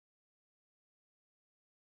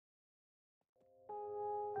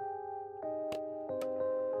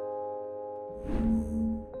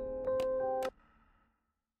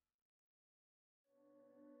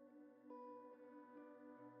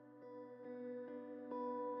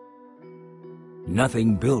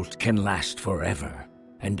Nothing built can last forever,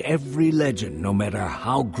 and every legend, no matter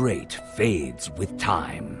how great, fades with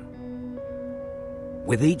time.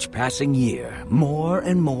 With each passing year, more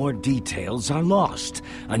and more details are lost,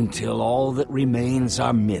 until all that remains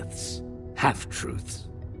are myths, half-truths.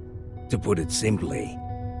 To put it simply,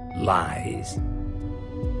 lies.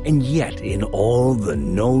 And yet, in all the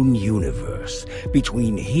known universe,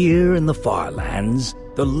 between here and the far lands,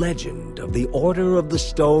 the legend of the Order of the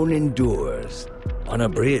Stone endures,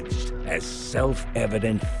 unabridged as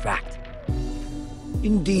self-evident fact.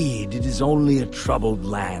 Indeed, it is only a troubled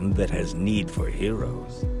land that has need for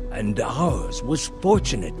heroes, and ours was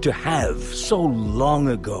fortunate to have, so long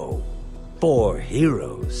ago, 4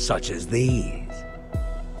 heroes such as these.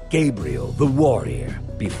 Gabriel the warrior,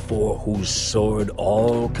 before whose sword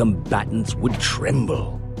all combatants would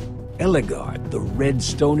tremble. Eligard the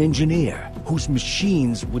redstone engineer, whose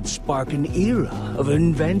machines would spark an era of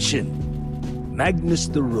invention. Magnus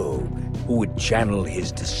the rogue, who would channel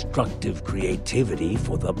his destructive creativity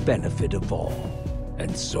for the benefit of all.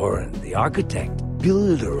 And Zoran the architect,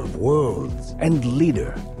 builder of worlds, and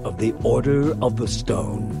leader of the Order of the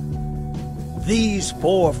Stone. These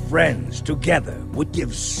 4 friends together would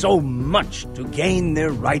give so much to gain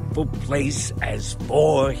their rightful place as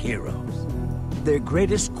 4 heroes. Their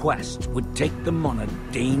greatest quest would take them on a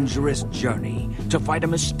dangerous journey to fight a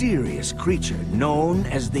mysterious creature known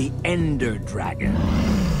as the Ender Dragon.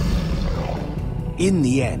 In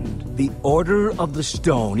the end, the Order of the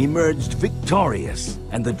Stone emerged victorious,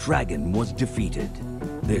 and the dragon was defeated.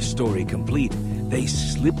 Their story complete, they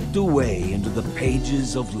slipped away into the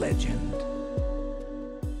pages of legend.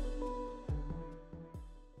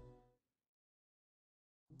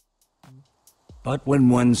 But when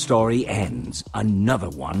one story ends, another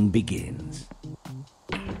one begins.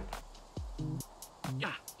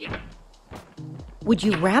 Would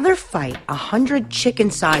you rather fight 100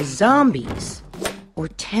 chicken-sized zombies or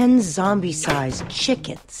 10 zombie-sized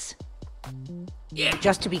chickens? Yeah.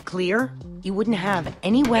 Just to be clear, you wouldn't have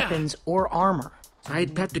any weapons or armor.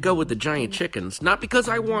 I'd have to go with the giant chickens, not because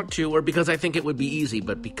I want to or because I think it would be easy,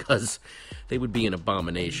 but because they would be an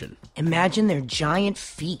abomination. Imagine their giant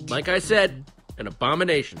feet. Like I said, an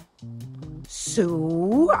abomination.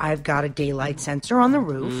 So, I've got a daylight sensor on the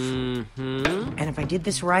roof. Mm-hmm. And if I did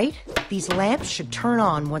this right, these lamps should turn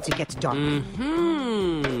on once it gets dark.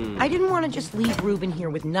 Mm-hmm. I didn't want to just leave Ruben here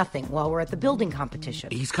with nothing while we're at the building competition.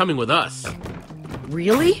 He's coming with us.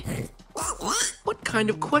 Really? What kind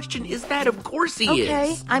of question is that? Of course he is.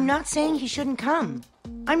 Okay, I'm not saying he shouldn't come.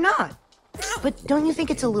 I'm not. But don't you think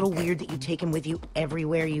it's a little weird that you take him with you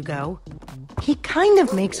everywhere you go? He kind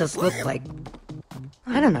of makes us look like,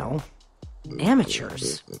 I don't know,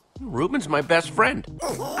 amateurs. Ruben's my best friend.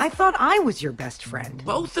 I thought I was your best friend.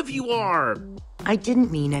 Both of you are. I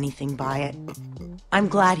didn't mean anything by it. I'm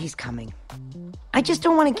glad he's coming. I just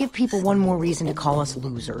don't want to give people one more reason to call us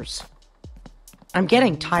losers. I'm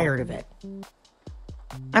getting tired of it.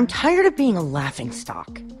 I'm tired of being a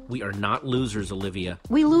laughingstock. We are not losers, Olivia.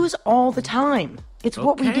 We lose all the time. It's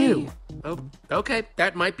what we do. Oh, okay,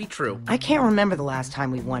 that might be true. I can't remember the last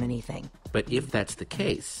time we won anything. But if that's the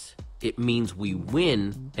case, it means we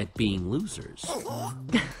win at being losers.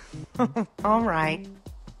 All right.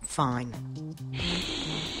 Fine. Did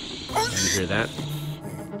you hear that?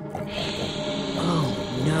 Oh,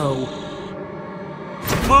 no.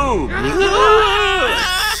 Boom!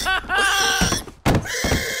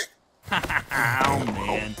 Oh,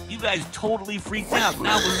 man. You guys totally freaked out.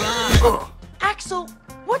 Now we're on. Axel,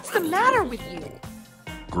 what's the matter with you?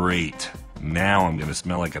 Great. Now I'm gonna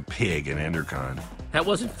smell like a pig in Endercon. That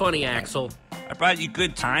wasn't funny, Axel. I brought you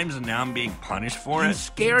good times and now I'm being punished for You it?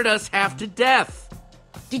 scared us half to death.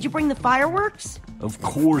 Did you bring the fireworks? Of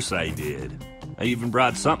course I did. I even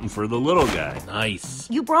brought something for the little guy. Nice.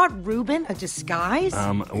 You brought Ruben a disguise?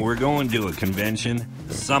 We're going to a convention.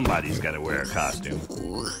 Somebody's gotta wear a costume.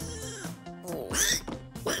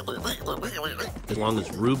 As long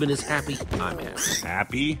as Ruben is happy, I'm happy.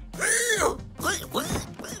 Happy?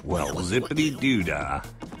 Well, zippity-doo-dah.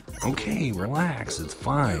 Okay, relax, it's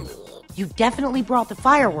fine. You definitely brought the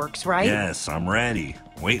fireworks, right? Yes, I'm ready.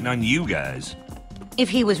 Waiting on you guys. If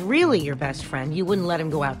he was really your best friend, you wouldn't let him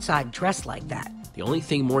go outside dressed like that. The only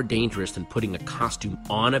thing more dangerous than putting a costume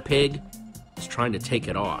on a pig is trying to take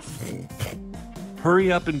it off.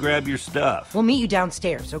 Hurry up and grab your stuff. We'll meet you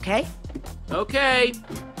downstairs, okay? Okay.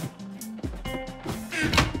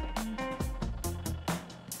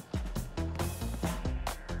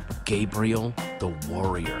 Gabriel the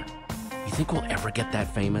Warrior. You think we'll ever get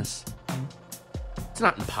that famous? It's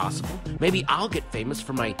not impossible. Maybe I'll get famous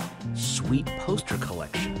for my sweet poster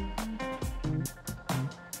collection.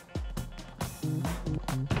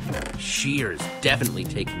 Shear's definitely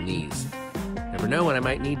taking these. Never know when I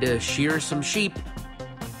might need to shear some sheep.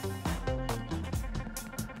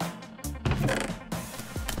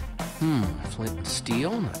 Flint and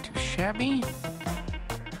steel, not too shabby.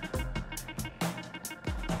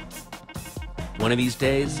 One of these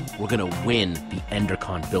days, we're gonna win the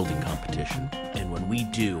Endercon building competition. And when we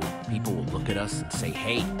do, people will look at us and say,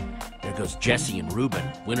 hey, there goes Jesse and Ruben,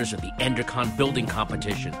 winners of the Endercon building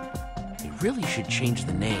competition. They really should change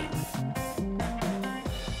the name.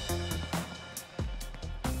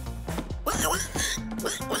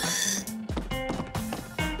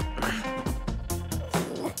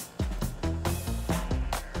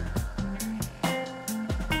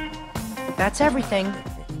 That's everything.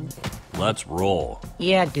 Let's roll.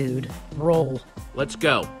 Yeah, dude. Roll. Let's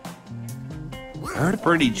go. I heard a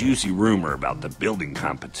pretty juicy rumor about the building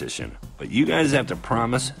competition, but you guys have to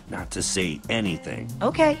promise not to say anything.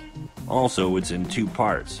 Okay. Also, it's in 2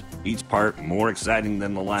 parts, each part more exciting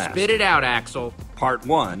than the last. Spit it out, Axel. Part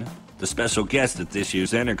 1, the special guest at this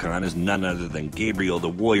year's Endercon is none other than Gabriel the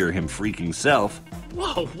Warrior him freaking self.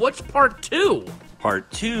 Whoa, what's part 2?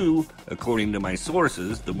 Part 2, according to my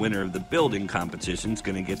sources, the winner of the building competition's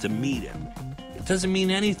gonna get to meet him. It doesn't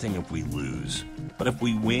mean anything if we lose, but if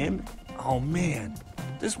we win, oh man,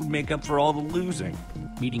 this would make up for all the losing.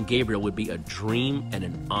 Meeting Gabriel would be a dream and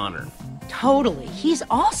an honor. Totally. He's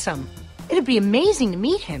awesome. It'd be amazing to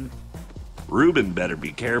meet him. Ruben better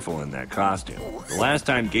be careful in that costume. The last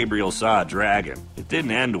time Gabriel saw a dragon, it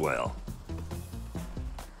didn't end well.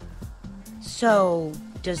 So,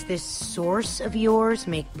 does this source of yours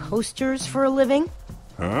make posters for a living?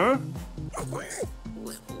 Huh?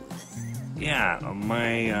 Yeah,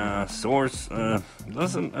 my source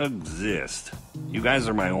doesn't exist. You guys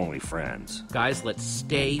are my only friends. Guys, let's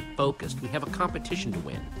stay focused. We have a competition to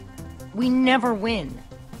win. We never win.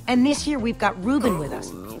 And this year we've got Ruben with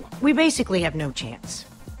us. We basically have no chance.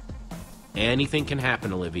 Anything can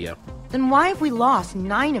happen, Olivia. Then why have we lost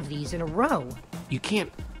 9 of these in a row? You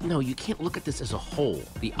can't look at this as a whole.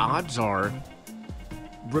 The odds are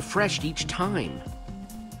refreshed each time.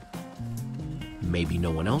 Maybe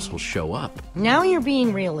no one else will show up. Now you're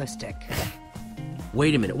being realistic.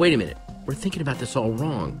 Wait a minute. We're thinking about this all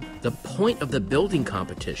wrong. The point of the building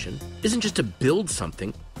competition isn't just to build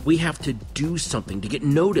something. We have to do something to get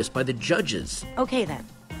noticed by the judges. Okay then.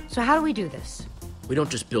 So how do we do this? We don't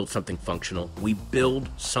just build something functional. We build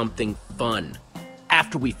something fun.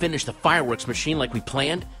 After we finish the fireworks machine like we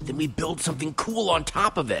planned, then we build something cool on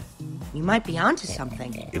top of it. You might be onto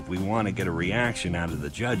something. If we want to get a reaction out of the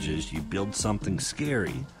judges, you build something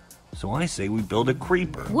scary. So I say we build a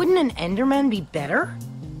creeper. Wouldn't an Enderman be better?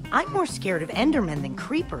 I'm more scared of Endermen than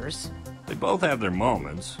creepers. They both have their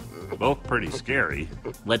moments. Both pretty scary.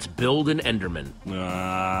 Let's build an Enderman.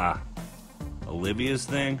 Olivia's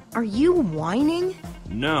thing? Are you whining?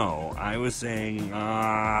 No, I was saying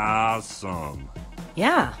awesome.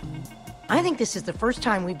 Yeah. I think this is the first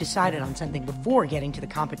time we've decided on something before getting to the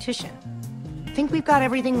competition. Think we've got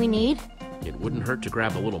everything we need? It wouldn't hurt to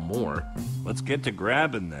grab a little more. Let's get to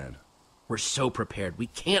grabbing then. We're so prepared. We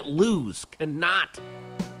can't lose. Cannot.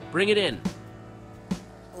 Bring it in.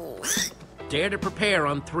 Dare to prepare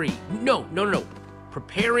on 3. No.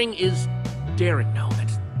 Preparing is daring. No,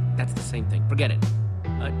 that's the same thing. Forget it.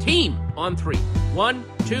 Team on 3. 1,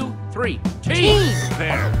 2, 3. Team!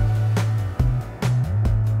 Prepare.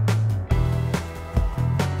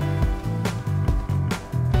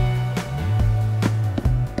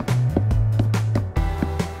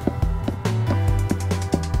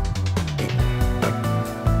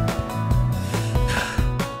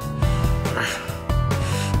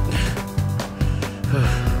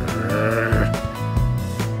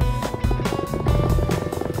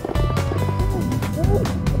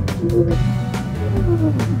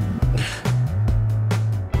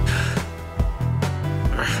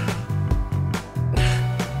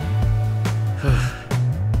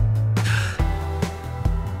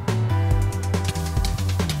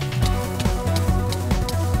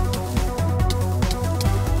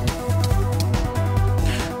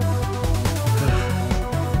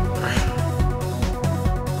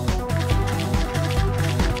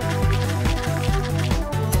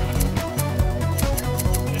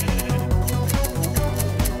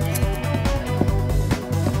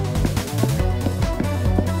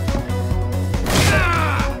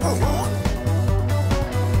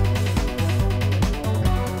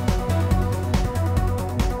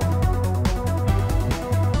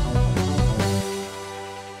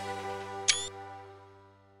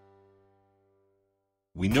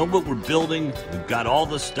 We know what we're building, we've got all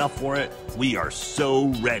the stuff for it, we are so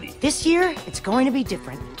ready. This year, it's going to be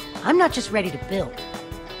different. I'm not just ready to build.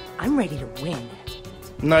 I'm ready to win.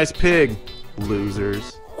 Nice pig,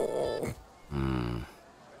 losers.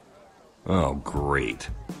 Oh, great.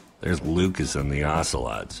 There's Lucas and the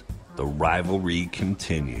Ocelots. The rivalry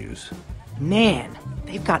continues. Man,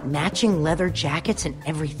 they've got matching leather jackets and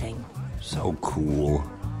everything. So cool.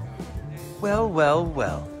 Well, well,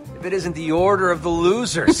 well. If it isn't the Order of the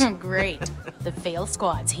Losers. Great. The fail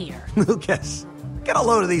squad's here. Lucas, get a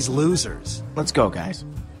load of these losers. Let's go, guys.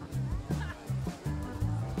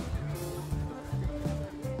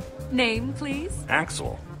 Name, please?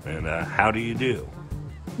 Axel, and how do you do?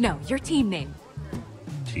 No, your team name.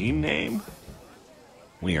 Team name?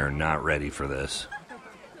 We are not ready for this.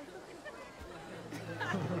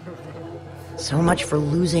 So much for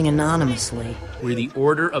losing anonymously. We're the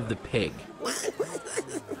Order of the Pig.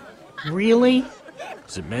 Really?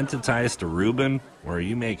 Is it meant to tie us to Reuben, or are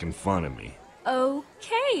you making fun of me?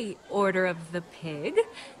 Okay, Order of the Pig.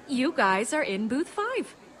 You guys are in booth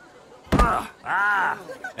 5.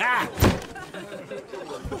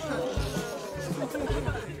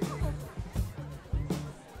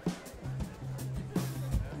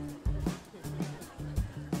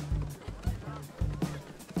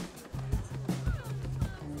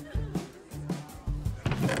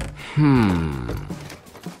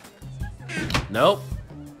 Nope.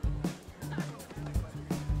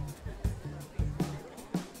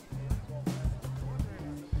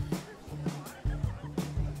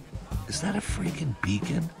 Is that a freaking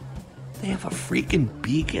beacon? They have a freaking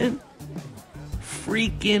beacon?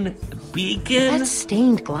 Freaking beacon? That's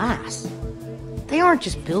stained glass. They aren't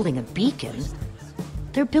just building a beacon.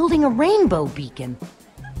 They're building a rainbow beacon.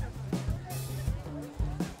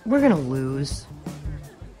 We're gonna lose.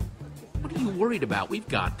 What are you worried about? We've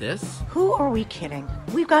got this. Who are we kidding?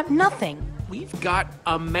 We've got nothing. We've got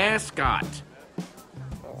a mascot.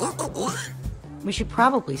 We should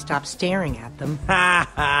probably stop staring at them. Ha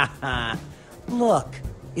ha ha. Look,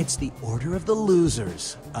 it's the Order of the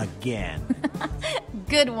Losers again.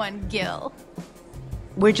 Good one, Gil.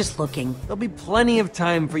 We're just looking. There'll be plenty of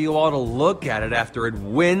time for you all to look at it after it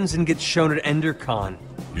wins and gets shown at EnderCon.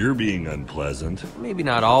 You're being unpleasant. Maybe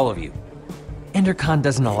not all of you. EnderCon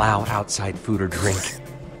doesn't allow outside food or drink.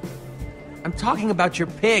 I'm talking about your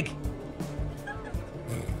pig.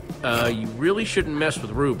 You really shouldn't mess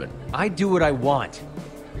with Reuben. I do what I want.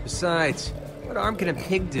 Besides, what harm can a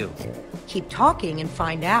pig do? Keep talking and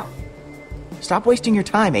find out. Stop wasting your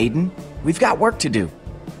time, Aiden. We've got work to do.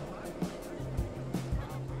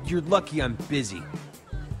 You're lucky I'm busy.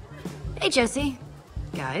 Hey, Jesse.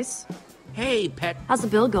 Guys, Hey, Pet. how's the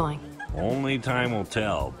build going? Only time will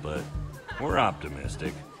tell, but we're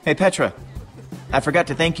optimistic. Hey, Petra. I forgot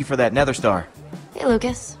to thank you for that Nether Star. Hey,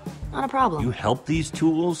 Lucas. Not a problem. You help these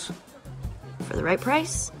tools? For the right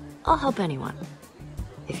price, I'll help anyone.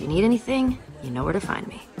 If you need anything, you know where to find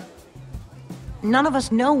me. None of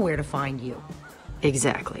us know where to find you.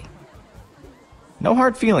 Exactly. No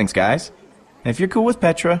hard feelings, guys. And if you're cool with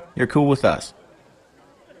Petra, you're cool with us.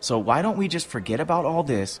 So why don't we just forget about all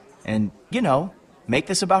this and, make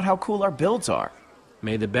this about how cool our builds are?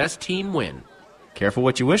 May the best team win. Careful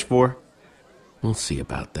what you wish for. We'll see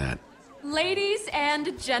about that. Ladies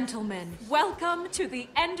and gentlemen, welcome to the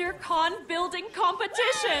EnderCon building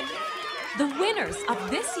competition. The winners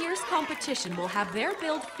of this year's competition will have their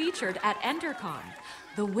build featured at EnderCon.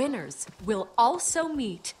 The winners will also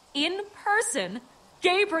meet, in person,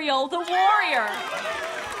 Gabriel the Warrior.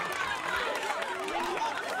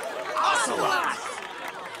 Ocelots!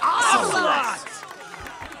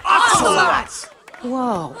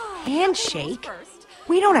 Whoa, handshake?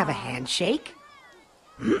 We don't have a handshake.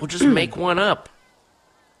 We'll just make one up.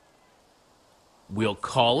 We'll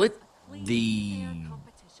call it the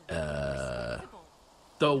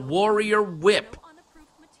Warrior Whip.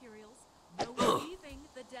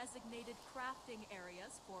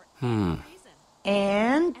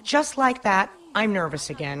 And just like that, I'm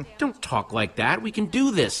nervous again. Don't talk like that. We can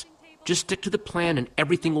do this. Just stick to the plan and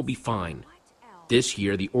everything will be fine. This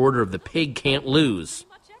year, the Order of the Pig can't lose.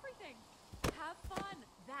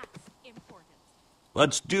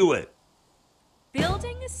 Let's do it.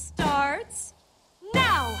 Building starts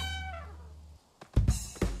now.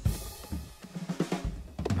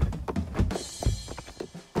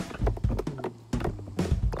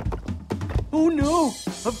 Oh no!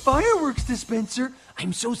 A fireworks dispenser!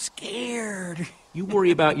 I'm so scared! You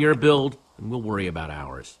worry about your build, and we'll worry about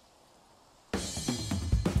ours.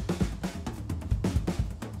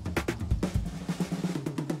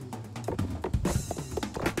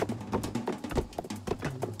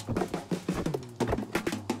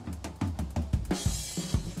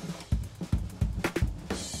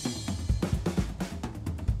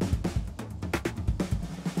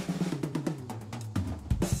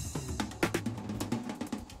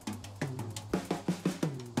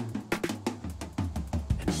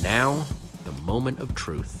 And now, the moment of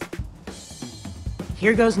truth.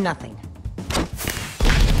 Here goes nothing.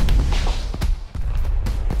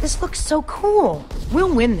 This looks so cool.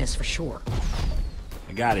 We'll win this for sure.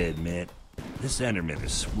 I gotta admit, this Enderman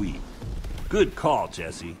is sweet. Good call,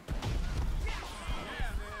 Jesse.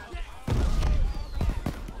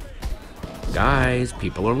 Guys,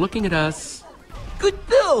 people are looking at us. Good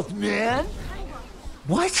build, man!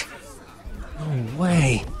 What? No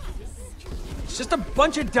way. It's just a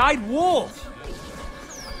bunch of dyed wool.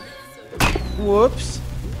 Whoops.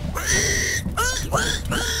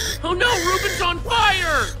 Oh no, Reuben's on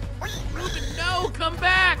fire! Reuben, no, come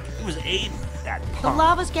back! It was Aiden, that The punk.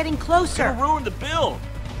 lava's getting closer. Gonna ruin the build.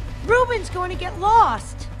 Reuben's going to get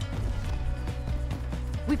lost.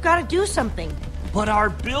 We've got to do something. But our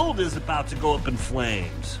build is about to go up in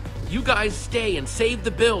flames. You guys stay and save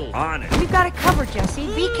the build. On it. We've got it covered, Jesse.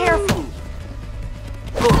 Be careful.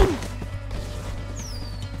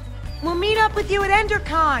 We'll meet up with you at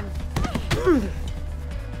EnderCon.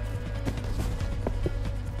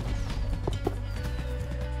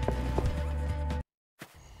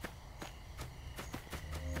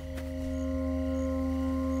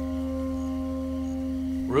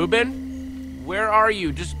 Reuben? Where are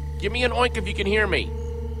you? Just give me an oink if you can hear me.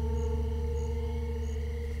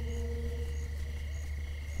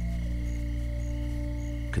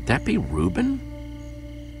 Could that be Reuben?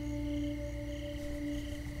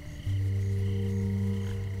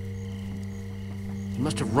 He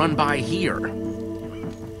must have run by here.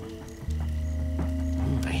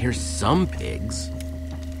 I hear some pigs.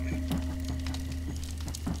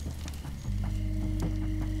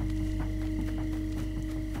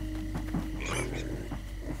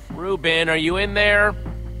 Reuben, are you in there?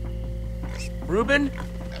 Reuben?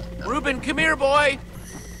 Reuben, come here, boy!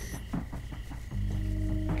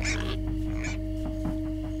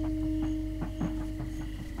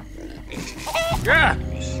 Yeah!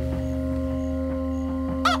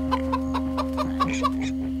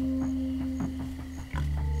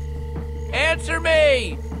 Answer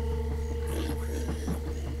me!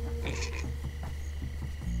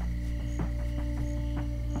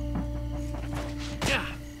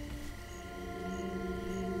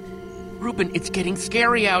 Reuben, it's getting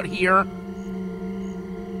scary out here.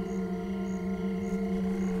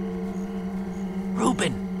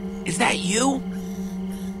 Reuben, is that you?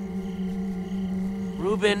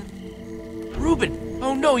 Reuben? Reuben!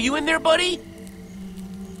 Oh no, you in there, buddy?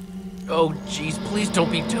 Oh, jeez, please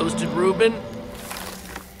don't be toasted, Reuben.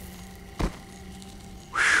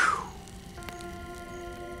 Whew.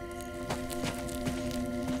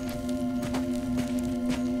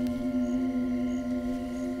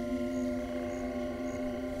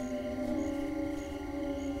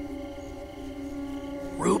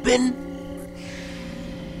 Reuben?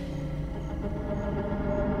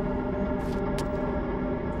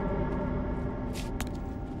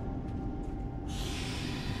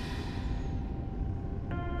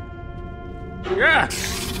 Yeah.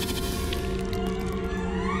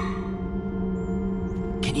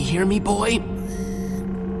 Can you hear me, boy?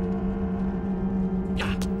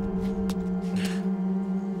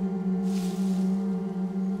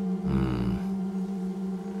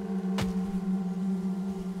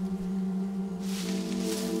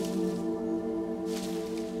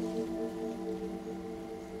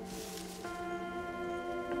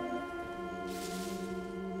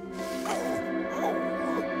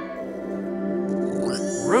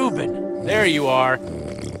 Reuben, there you are.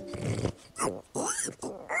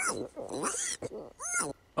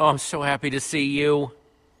 Oh, I'm so happy to see you.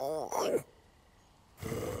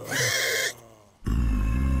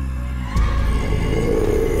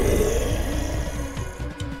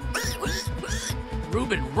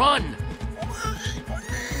 Reuben, run!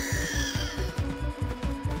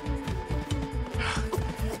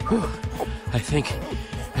 I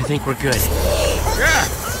think we're good. Yeah!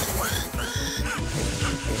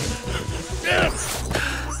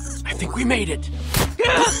 I think we made it.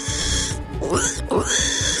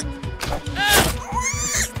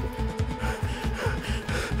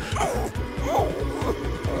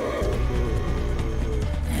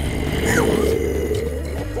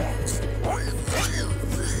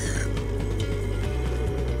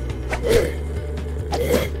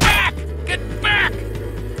 Back! Get back!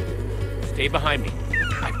 Stay behind me.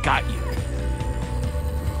 I've got you.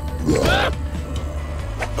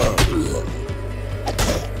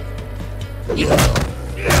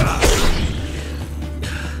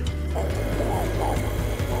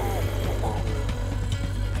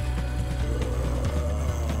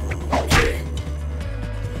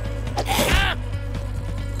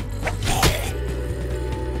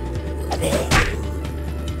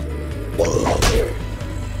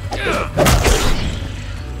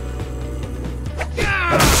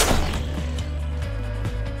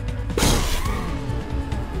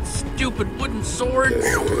 swords?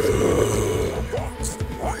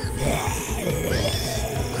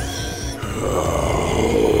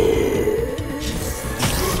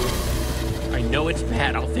 I know it's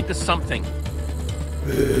bad. I'll think of something.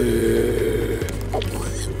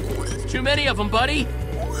 Too many of them, buddy.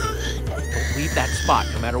 Don't leave that spot,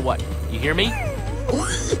 no matter what. You hear me?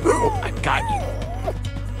 I've got you.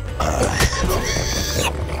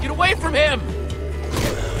 Get away from him!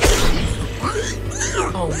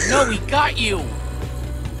 Oh no, he got you!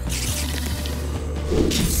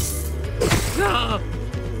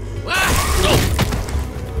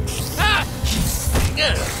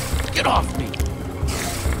 Get off me!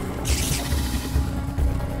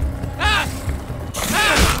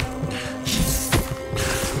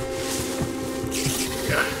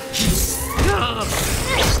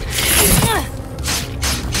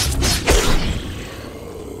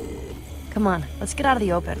 Come on, let's get out of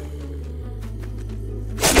the open.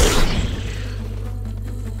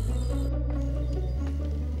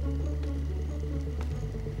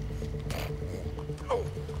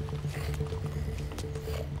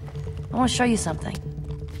 I want to show you something.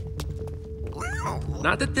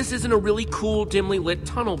 Not that this isn't a really cool, dimly lit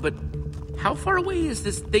tunnel, but how far away is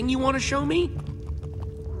this thing you want to show me?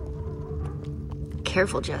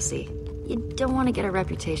 Careful, Jesse. You don't want to get a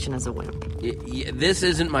reputation as a wimp. This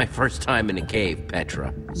isn't my first time in a cave,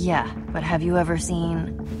 Petra. Yeah, but have you ever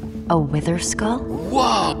seen a wither skull?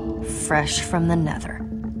 Whoa! Fresh from the nether.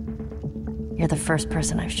 You're the first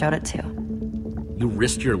person I've showed it to. You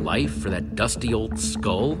risked your life for that dusty old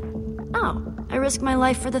skull? Oh, I risk my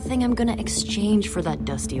life for the thing I'm gonna exchange for that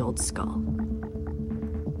dusty old skull.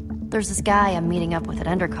 There's this guy I'm meeting up with at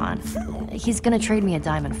EnderCon. He's gonna trade me a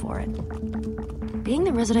diamond for it. Being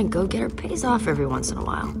the resident go-getter pays off every once in a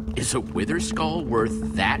while. Is a wither skull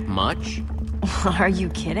worth that much? Are you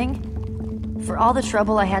kidding? For all the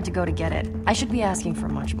trouble I had to go to get it, I should be asking for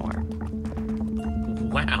much more.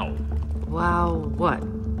 Wow. Wow, what?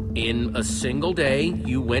 In a single day,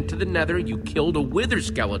 you went to the nether, you killed a wither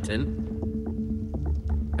skeleton.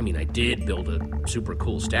 I mean, I did build a super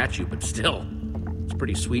cool statue, but still, it's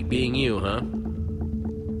pretty sweet being you, huh?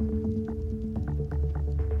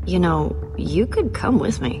 You know, you could come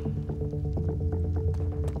with me.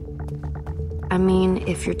 I mean,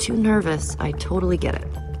 if you're too nervous, I totally get it.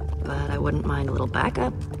 But I wouldn't mind a little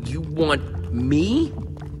backup. You want me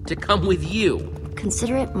to come with you?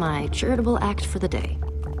 Consider it my charitable act for the day.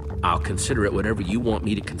 I'll consider it whatever you want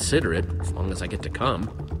me to consider it, as long as I get to come.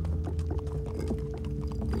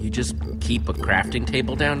 You just keep a crafting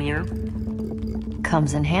table down here?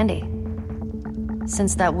 Comes in handy.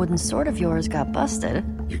 Since that wooden sword of yours got busted...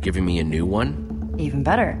 You're giving me a new one? Even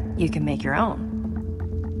better, you can make your own.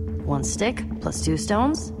 1 stick plus 2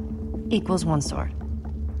 stones equals 1 sword.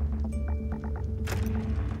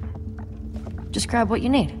 Just grab what you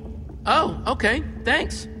need. Oh, okay,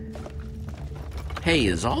 thanks. Hey,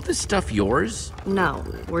 is all this stuff yours? No,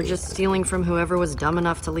 we're just stealing from whoever was dumb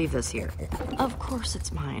enough to leave this here. Of course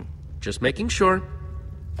it's mine. Just making sure.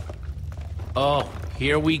 Oh,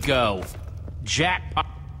 here we go. Jackpot.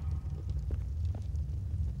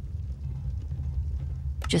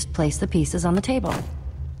 Just place the pieces on the table.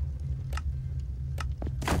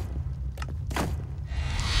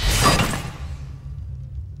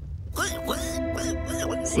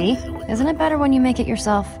 See? Isn't it better when you make it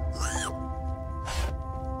yourself?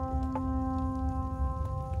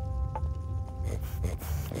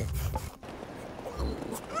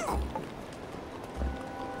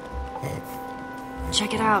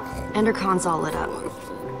 Check it out. EnderCon's all lit up.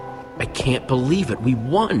 I can't believe it. We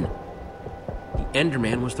won. The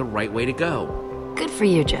Enderman was the right way to go. Good for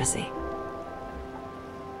you, Jesse.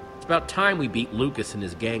 It's about time we beat Lucas and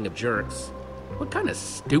his gang of jerks. What kind of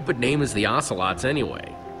stupid name is the Ocelots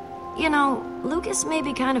anyway? You know, Lucas may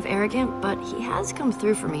be kind of arrogant, but he has come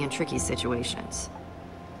through for me in tricky situations.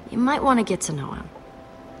 You might want to get to know him,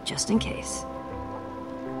 just in case.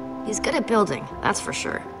 He's good at building, that's for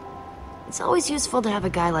sure. It's always useful to have a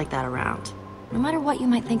guy like that around, no matter what you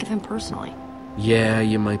might think of him personally. Yeah,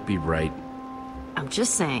 you might be right. I'm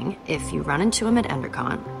just saying, if you run into him at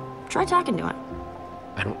EnderCon, try talking to him.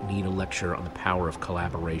 I don't need a lecture on the power of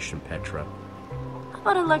collaboration, Petra. How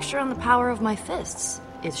about a lecture on the power of my fists?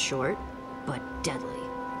 It's short, but deadly.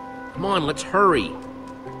 Come on, let's hurry.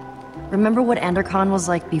 Remember what EnderCon was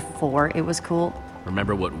like before it was cool?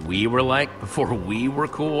 Remember what we were like before we were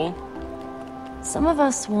cool? Some of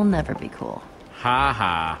us will never be cool. Ha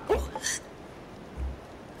ha.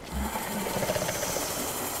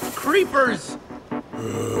 Creepers!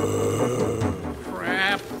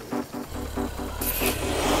 Crap.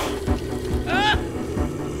 Ah!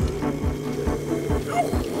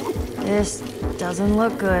 This Doesn't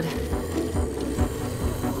look good.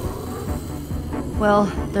 Well,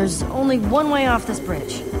 there's only one way off this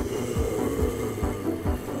bridge.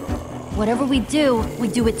 Whatever we do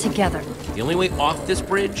it together. The only way off this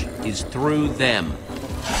bridge is through them.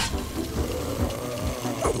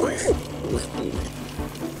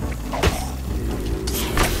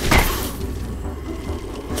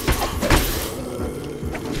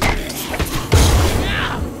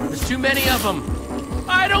 There's too many of them.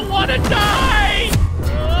 I don't want to die!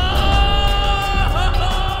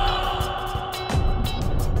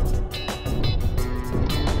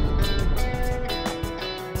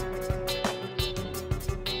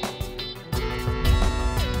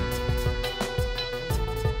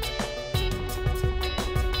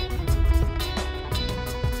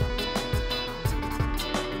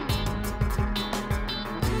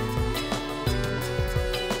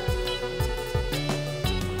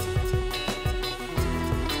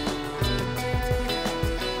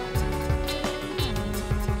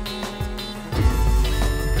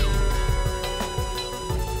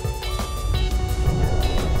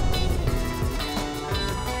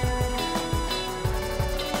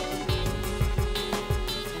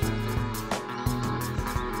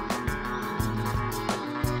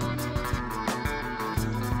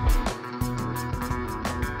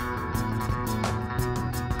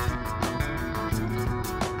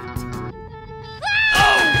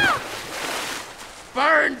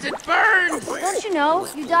 Burns! It burns! Don't you know?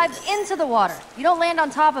 You dive into the water. You don't land on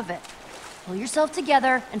top of it. Pull yourself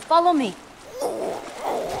together and follow me.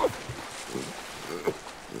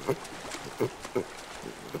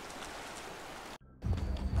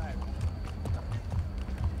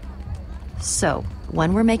 So,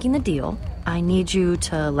 when we're making the deal, I need you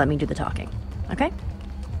to let me do the talking, okay?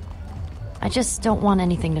 I just don't want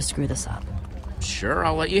anything to screw this up. Sure,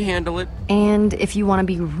 I'll let you handle it. And if you want to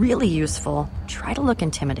be really useful, try to look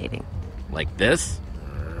intimidating. Like this?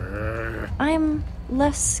 I'm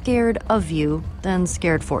less scared of you than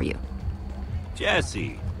scared for you.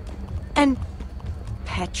 Jesse. And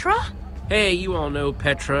Petra? Hey, you all know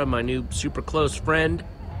Petra, my new super close friend.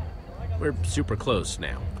 We're super close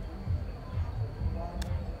now.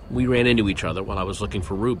 We ran into each other while I was looking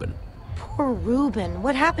for Reuben. Poor Reuben.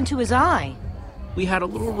 What happened to his eye? We had a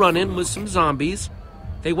little run-in with some zombies.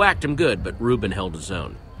 They whacked him good, but Reuben held his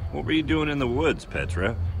own. What were you doing in the woods,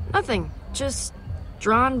 Petra? Nothing. Just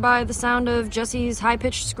drawn by the sound of Jesse's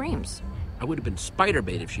high-pitched screams. I would have been spider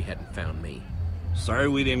bait if she hadn't found me. Sorry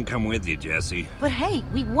we didn't come with you, Jesse. But hey,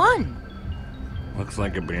 we won. Looks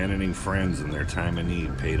like abandoning friends in their time of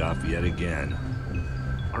need paid off yet again.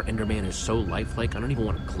 Our Enderman is so lifelike, I don't even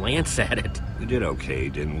want to glance at it. We did okay,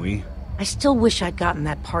 didn't we? I still wish I'd gotten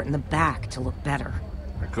that part in the back to look better.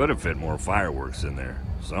 I could have fit more fireworks in there,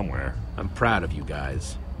 somewhere. I'm proud of you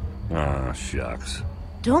guys. Ah, shucks.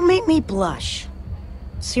 Don't make me blush.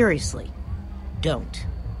 Seriously, don't.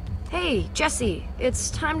 Hey, Jesse,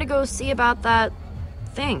 it's time to go see about that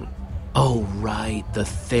thing. Oh, right, the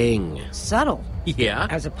thing. Subtle. Yeah?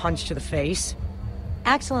 As a punch to the face.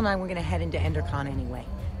 Axel and I were gonna head into Endercon anyway.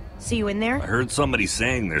 See you in there? I heard somebody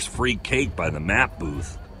saying there's free cake by the map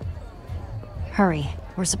booth. Hurry.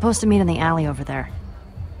 We're supposed to meet in the alley over there.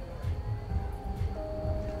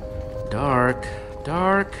 Dark,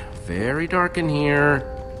 dark, very dark in here.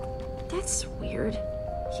 That's weird.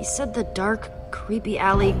 He said the dark, creepy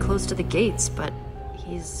alley close to the gates, but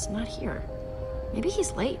he's not here. Maybe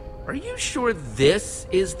he's late. Are you sure this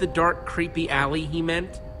is the dark, creepy alley he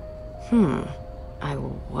meant? I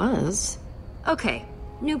was. Okay,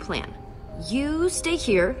 new plan. You stay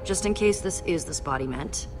here, just in case this is the spot he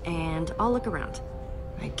meant, and I'll look around.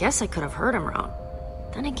 I guess I could have heard him wrong.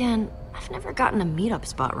 Then again, I've never gotten a meetup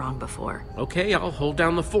spot wrong before. Okay, I'll hold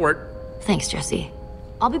down the fort. Thanks, Jesse.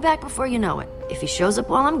 I'll be back before you know it. If he shows up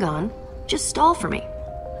while I'm gone, just stall for me.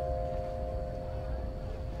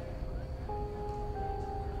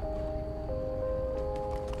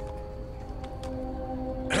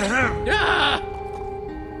 Ah!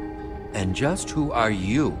 And just who are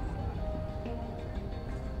you?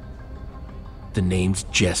 The name's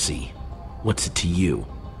Jesse. What's it to you?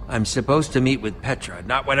 I'm supposed to meet with Petra,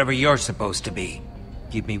 not whatever you're supposed to be.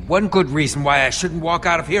 Give me one good reason why I shouldn't walk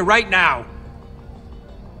out of here right now.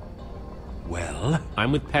 Well?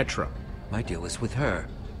 I'm with Petra. My deal is with her,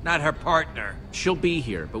 not her partner. She'll be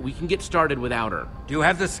here, but we can get started without her. Do you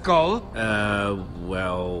have the skull?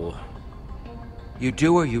 Well... You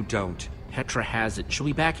do or you don't? Petra has it. She'll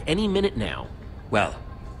be back any minute now. Well,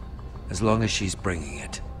 as long as she's bringing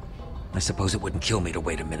it. I suppose it wouldn't kill me to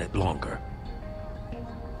wait a minute longer.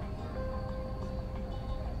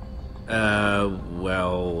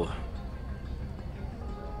 Well...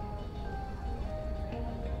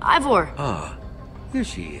 Ivor! Ah, here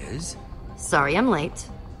she is. Sorry I'm late,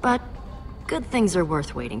 but good things are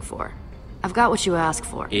worth waiting for. I've got what you asked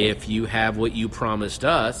for. If you have what you promised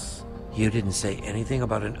us. You didn't say anything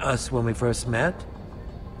about an us when we first met?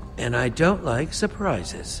 And I don't like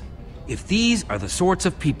surprises. If these are the sorts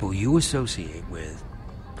of people you associate with,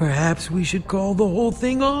 perhaps we should call the whole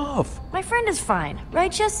thing off. My friend is fine,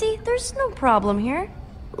 right, Jesse? There's no problem here.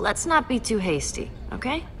 Let's not be too hasty,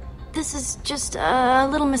 okay? This is just a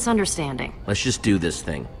little misunderstanding. Let's just do this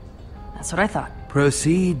thing. That's what I thought.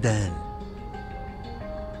 Proceed then.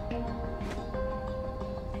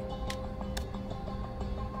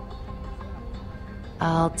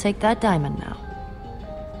 I'll take that diamond now.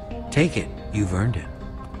 Take it. You've earned it.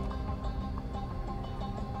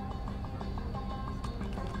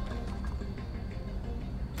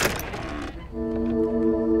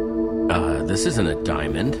 This isn't a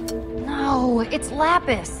diamond. No, it's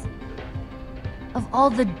lapis. Of all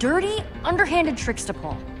the dirty, underhanded tricks to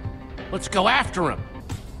pull. Let's go after him.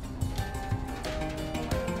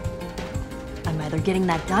 I'm either getting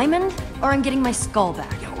that diamond, or I'm getting my skull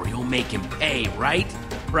back. Yeah, or you'll make him pay, right?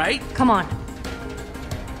 Right? Come on.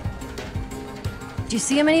 Do you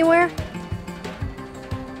see him anywhere?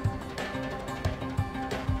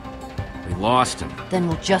 We lost him. Then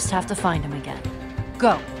we'll just have to find him again.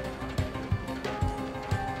 Go.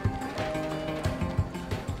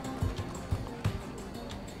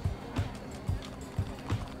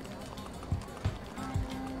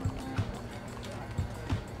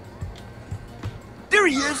 There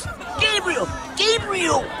he is! Gabriel!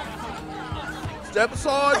 Gabriel! Step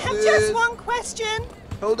aside, I have Sid. just one question.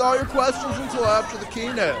 Hold all your questions until after the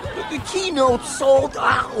keynote. The keynote sold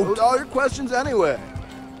out. Hold all your questions anyway.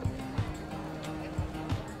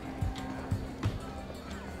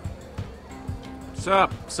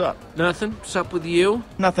 Sup? Sup? Nothing? Sup with you?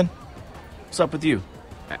 Nothing. What's up with you?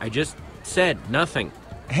 I just said nothing.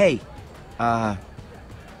 Hey,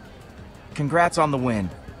 congrats on the win.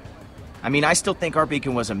 I mean, I still think our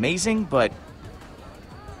beacon was amazing, but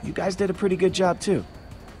you guys did a pretty good job too.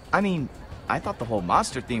 I mean, I thought the whole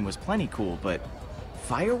monster theme was plenty cool, but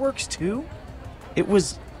fireworks too? It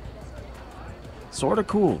was sorta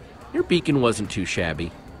cool. Your beacon wasn't too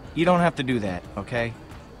shabby. You don't have to do that, okay?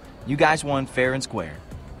 You guys won fair and square.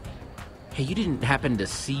 Hey, you didn't happen to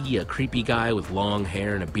see a creepy guy with long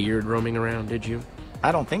hair and a beard roaming around, did you?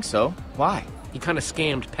 I don't think so. Why? He kind of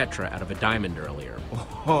scammed Petra out of a diamond earlier.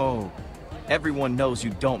 Oh, everyone knows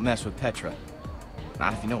you don't mess with Petra.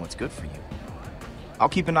 Not if you know what's good for you. I'll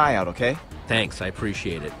keep an eye out, okay? Thanks, I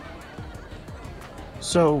appreciate it.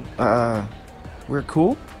 So, we're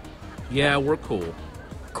cool? Yeah, we're cool.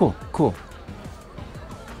 Cool, cool.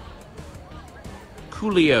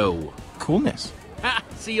 Coolio. Coolness. Ha!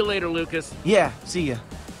 See you later, Lucas. Yeah, see ya.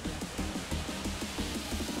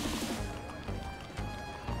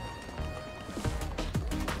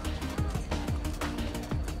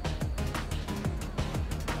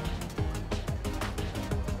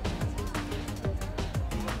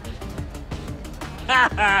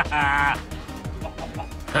 Ha!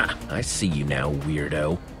 I see you now,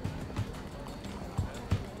 weirdo.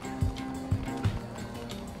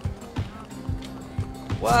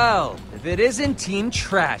 Well, if it isn't Team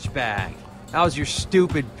Trash Bag. How's your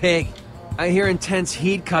stupid pig? I hear intense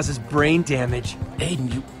heat causes brain damage.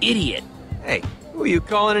 Aiden, you idiot. Hey, who are you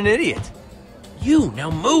calling an idiot? You,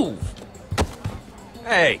 now move.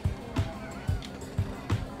 Hey.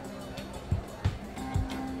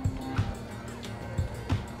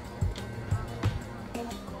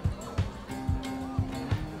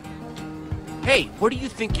 Hey, what do you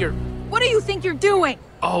think you're... What do you think you're doing?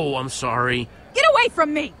 Oh, I'm sorry. Get away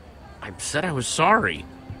from me! I said I was sorry.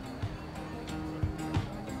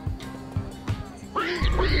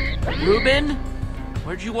 Reuben?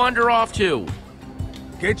 Where'd you wander off to?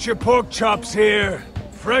 Get your pork chops here,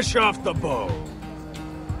 fresh off the bone.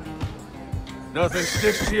 Nothing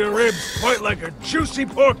sticks to your ribs quite like a juicy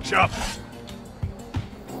pork chop.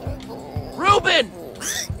 Reuben!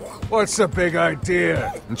 What's the big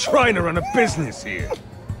idea? I'm trying to run a business here.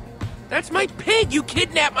 That's my pig! You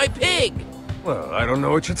kidnapped my pig! Well, I don't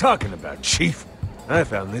know what you're talking about, Chief. I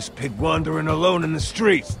found this pig wandering alone in the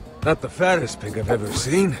streets. Not the fattest pig I've ever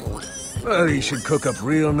seen. Well, he should cook up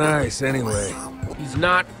real nice anyway. He's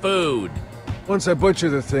not food. Once I butcher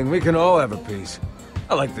the thing, we can all have a piece.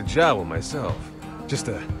 I like the jowl myself. Just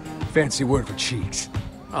a fancy word for cheeks.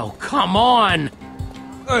 Oh, come on!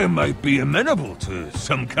 I might be amenable to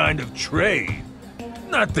some kind of trade.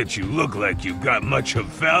 Not that you look like you got much of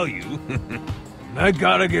value. I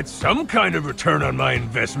gotta get some kind of return on my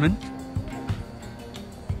investment.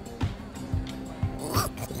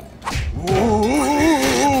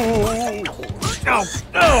 Ooh.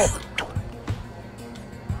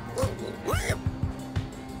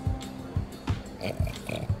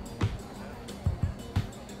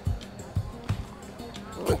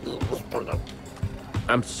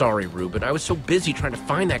 I'm sorry, Reuben. I was so busy trying to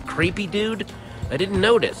find that creepy dude, I didn't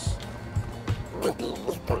notice.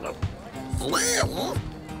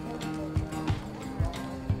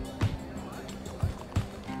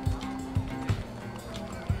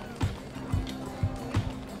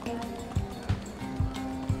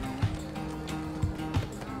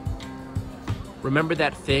 Remember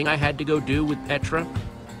that thing I had to go do with Petra?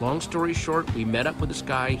 Long story short, we met up with this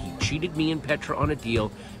guy, he cheated me and Petra on a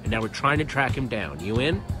deal, and now we're trying to track him down. You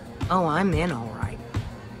in? Oh, I'm in, all right.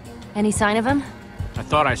 Any sign of him? I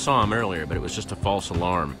thought I saw him earlier, but it was just a false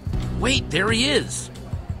alarm. Wait, there he is!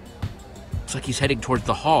 Looks like he's heading towards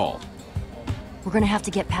the hall. We're gonna have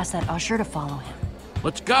to get past that usher to follow him.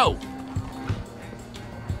 Let's go!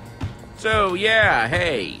 So, yeah,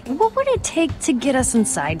 hey. What would it take to get us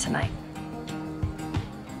inside tonight?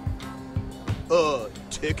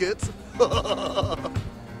 Tickets? That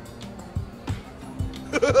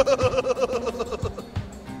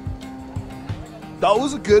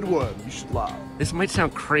was a good one. You should laugh. This might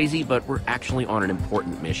sound crazy, but we're actually on an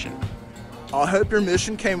important mission. I hope your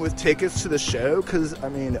mission came with tickets to the show, because, I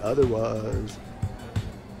mean, otherwise...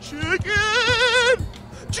 Chicken!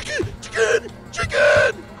 Chicken! Chicken!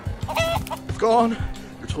 Chicken! It's gone.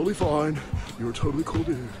 You're totally fine. You're a totally cool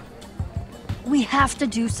dude. We have to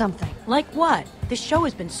do something. Like what? The show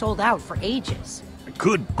has been sold out for ages. I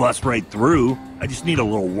could bust right through. I just need a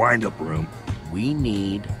little wind-up room. We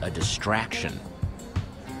need a distraction.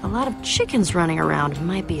 A lot of chickens running around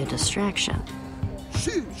might be a distraction.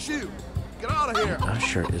 Shoot! Get out of here!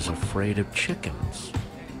 Usher is afraid of chickens.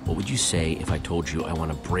 What would you say if I told you I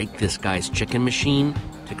want to break this guy's chicken machine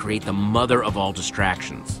to create the mother of all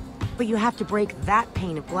distractions? But you have to break that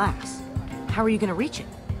pane of glass. How are you going to reach it?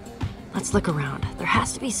 Let's look around. There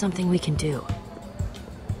has to be something we can do.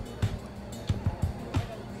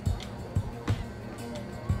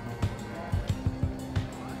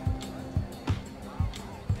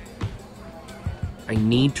 I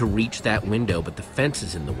need to reach that window, but the fence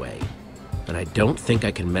is in the way. And I don't think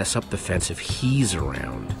I can mess up the fence if he's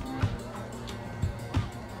around.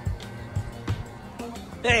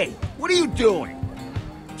 Hey, what are you doing?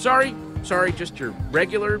 Sorry, just your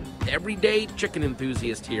regular, everyday chicken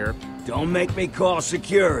enthusiast here. Don't make me call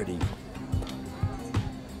security.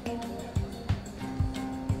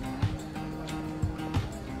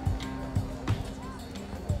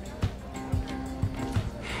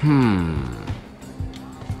 I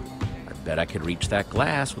bet I could reach that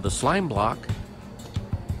glass with a slime block.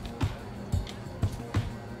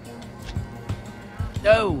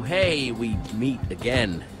 Oh, hey, we meet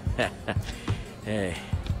again. Hey.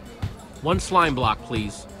 One slime block,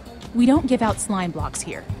 please. We don't give out slime blocks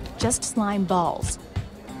here, just slime balls.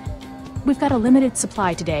 We've got a limited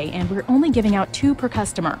supply today, and we're only giving out 2 per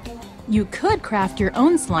customer. You could craft your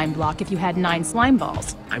own slime block if you had 9 slime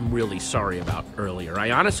balls. I'm really sorry about earlier.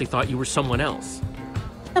 I honestly thought you were someone else.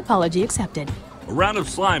 Apology accepted. A round of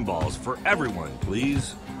slime balls for everyone,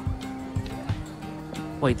 please.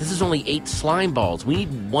 Wait, this is only 8 slime balls. We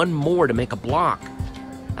need 1 more to make a block.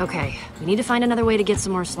 Okay, we need to find another way to get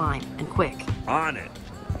some more slime, and quick. On it.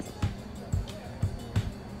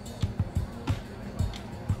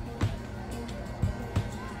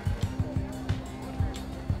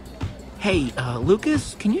 Hey,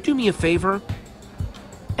 Lucas, can you do me a favor?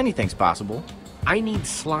 Anything's possible. I need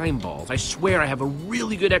slime balls. I swear I have a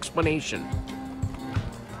really good explanation.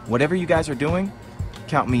 Whatever you guys are doing,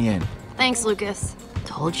 count me in. Thanks, Lucas.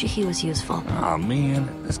 Told you he was useful. Oh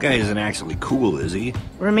man, this guy isn't actually cool, is he?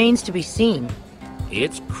 Remains to be seen.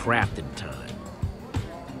 It's crafted time.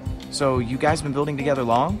 So, you guys been building together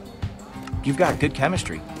long? You've got good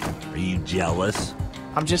chemistry. Are you jealous?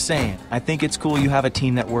 I'm just saying, I think it's cool you have a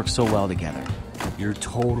team that works so well together. You're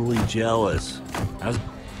totally jealous.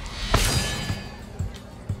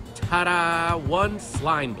 Ta-da! 1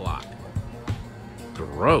 slime block.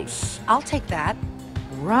 Gross. I'll take that.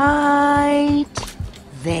 Right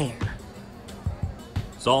there.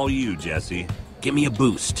 It's all you, Jesse. Give me a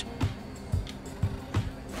boost.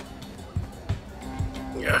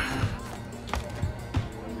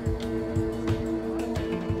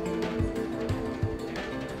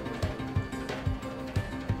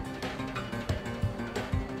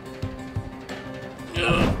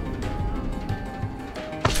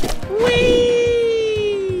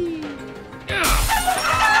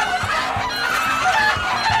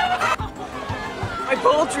 My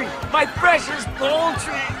poultry! My precious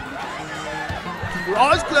poultry! Your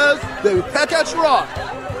eyes closed, they will peck at your eye.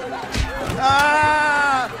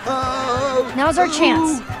 Ah! Oh! Now's our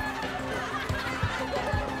chance.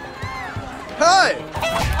 Hey!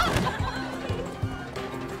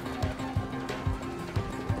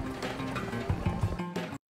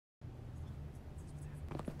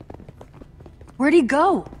 Where'd he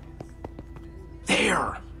go?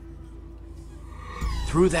 There!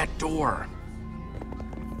 Through that door.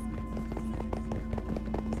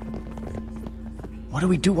 What do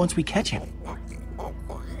we do once we catch him?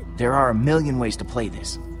 There are a million ways to play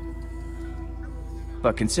this.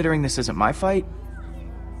 But considering this isn't my fight,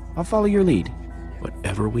 I'll follow your lead.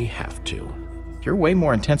 Whatever we have to. You're way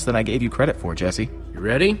more intense than I gave you credit for, Jesse. You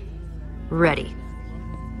ready? Ready.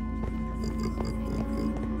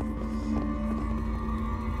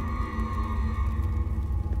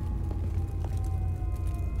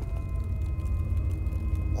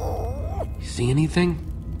 You see anything?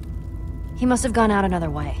 He must have gone out another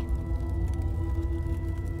way.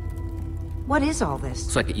 What is all this?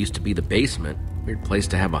 Looks like it used to be the basement. Weird place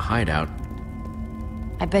to have a hideout.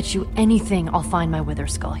 I bet you anything I'll find my wither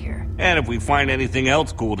skull here. And if we find anything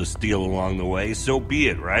else cool to steal along the way, so be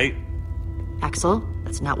it, right? Axel,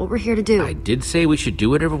 that's not what we're here to do. I did say we should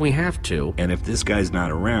do whatever we have to. And if this guy's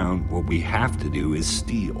not around, what we have to do is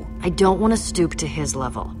steal. I don't want to stoop to his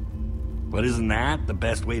level. But isn't that the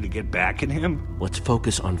best way to get back at him? Let's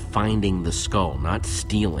focus on finding the skull, not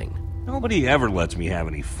stealing. Nobody ever lets me have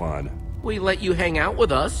any fun. We let you hang out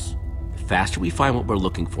with us. The faster we find what we're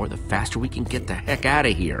looking for, the faster we can get the heck out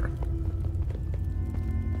of here.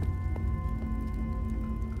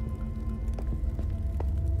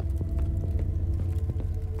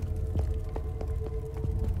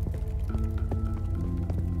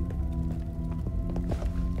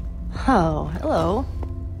 Oh, hello.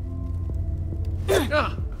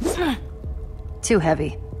 Too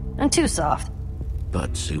heavy. And too soft.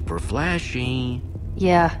 But super flashy.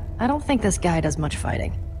 Yeah, I don't think this guy does much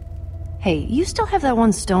fighting. Hey, you still have that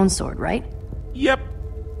one stone sword, right? Yep.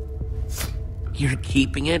 You're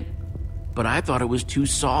keeping it? But I thought it was too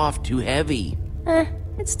soft, too heavy.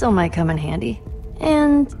 It still might come in handy.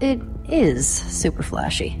 And it is super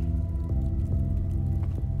flashy.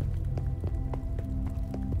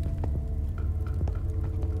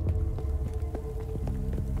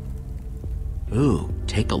 Ooh,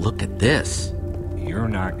 take a look at this. You're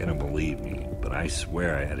not gonna believe me, but I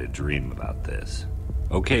swear I had a dream about this.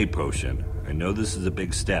 Okay, Potion, I know this is a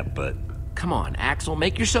big step, but... Come on, Axel,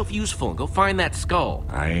 make yourself useful and go find that skull.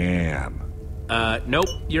 I am. Nope.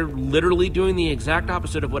 You're literally doing the exact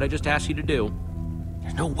opposite of what I just asked you to do.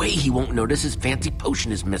 There's no way he won't notice his fancy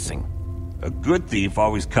potion is missing. A good thief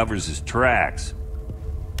always covers his tracks.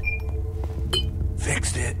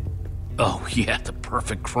 Fixed it. Oh, yeah, the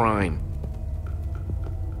perfect crime.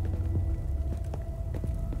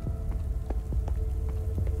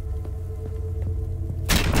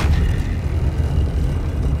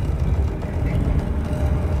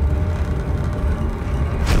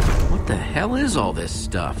 What the hell is all this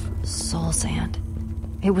stuff? Soul sand.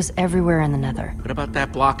 It was everywhere in the Nether. What about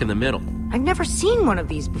that block in the middle? I've never seen one of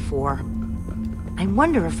these before. I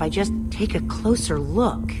wonder if I just take a closer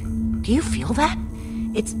look. Do you feel that?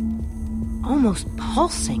 It's almost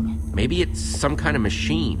pulsing. Maybe it's some kind of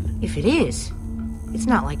machine. If it is, it's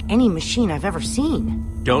not like any machine I've ever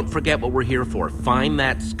seen. Don't forget what we're here for. Find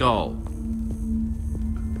that skull.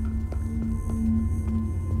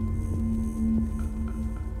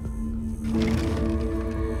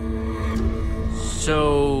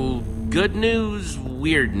 So, good news,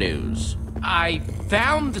 weird news. I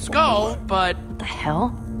found the skull, but... The hell?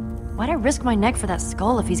 Why'd I risk my neck for that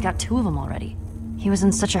skull if he's got two of them already? He was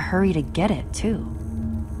in such a hurry to get it, too.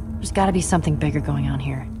 There's gotta be something bigger going on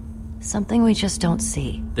here. Something we just don't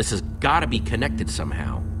see. This has gotta be connected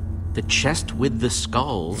somehow. The chest with the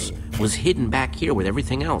skulls was hidden back here with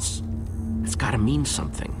everything else. It's gotta mean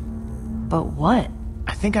something. But what?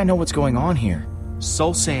 I think I know what's going on here.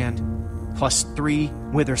 Soul sand plus 3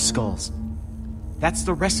 wither skulls. That's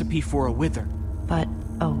the recipe for a wither. But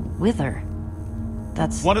a wither?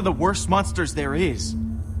 That's... one of the worst monsters there is.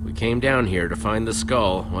 We came down here to find the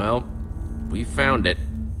skull. Well, we found it.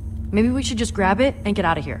 Maybe we should just grab it and get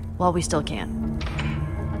out of here, while we still can.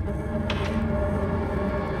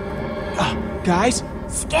 Guys?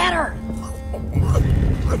 Scatter!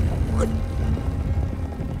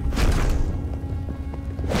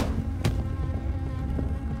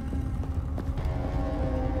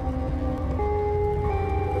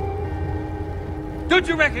 Don't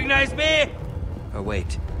you recognize me? Oh,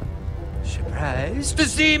 wait. Surprised? To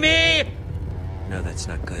see me? No, that's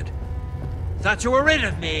not good. Thought you were rid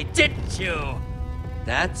of me, didn't you?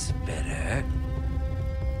 That's better.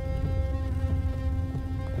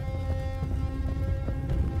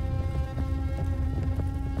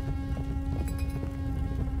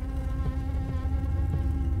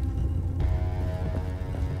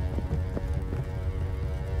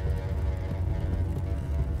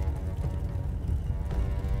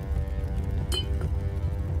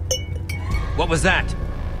 What was that?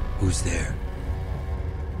 Who's there?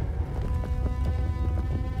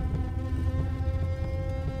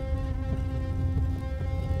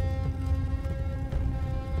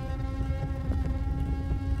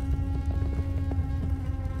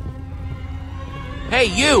 Hey,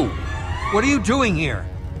 you! What are you doing here?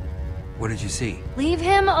 What did you see? Leave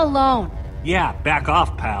him alone. Yeah, back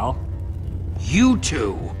off, pal. You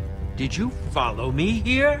two! Did you follow me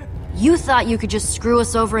here? You thought you could just screw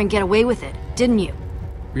us over and get away with it, didn't you?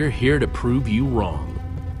 We're here to prove you wrong.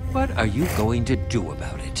 What are you going to do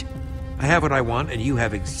about it? I have what I want, and you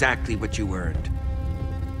have exactly what you earned.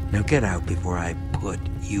 Now get out before I put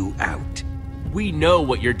you out. We know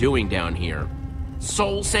what you're doing down here.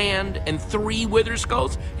 Soul sand and 3 wither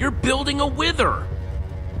skulls? You're building a wither!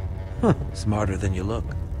 Huh, smarter than you look.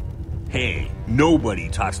 Hey, nobody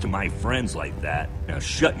talks to my friends like that. Now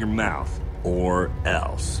shut your mouth, or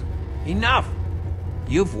else. Enough!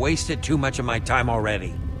 You've wasted too much of my time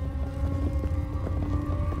already.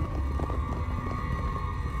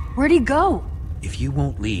 Where'd he go? If you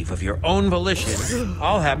won't leave of your own volition,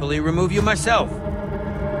 I'll happily remove you myself.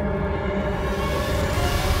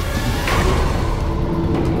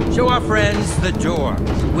 Show our friends the door,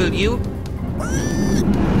 will you?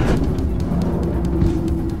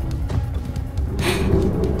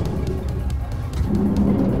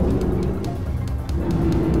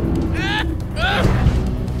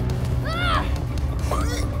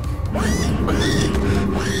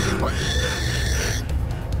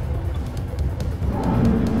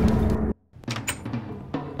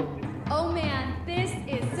 Oh man, this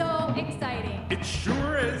is so exciting. It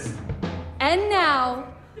sure is. And now,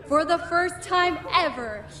 for the first time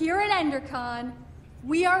ever here at EnderCon,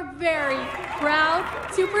 we are very proud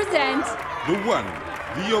to present The one,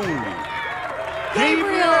 the only.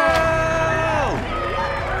 Gabriel!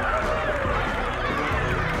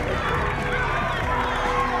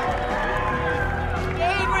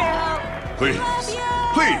 Please,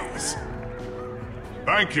 please.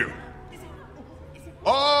 Thank you.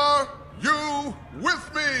 Are you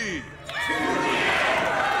with me?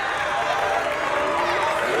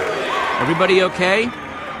 Everybody okay?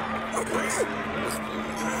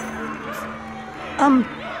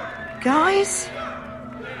 Guys?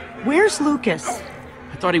 Where's Lucas?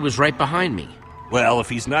 I thought he was right behind me. Well, if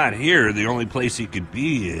he's not here, the only place he could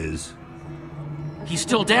be is... He's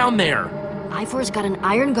still down there. Ivor's got an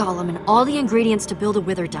iron golem and all the ingredients to build a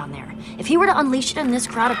wither down there. If he were to unleash it on this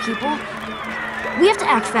crowd of people, we have to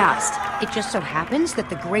act fast. It just so happens that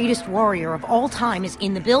the greatest warrior of all time is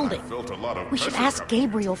in the building. We should ask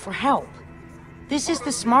Gabriel for help. This is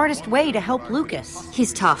the smartest way to help Lucas.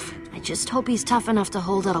 He's tough. I just hope he's tough enough to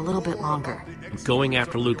hold out a little bit longer. I'm going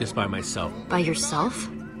after Lucas by myself. By yourself?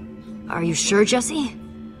 Are you sure, Jesse?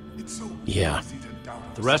 Yeah.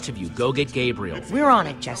 The rest of you, go get Gabriel. We're on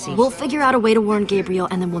it, Jesse. We'll figure out a way to warn Gabriel,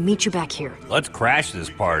 and then we'll meet you back here. Let's crash this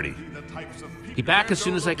party. Be back as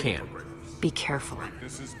soon as I can. Be careful.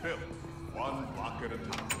 This is built one block at a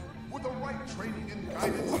time. With the right training and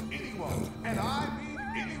guidance, anyone, and I mean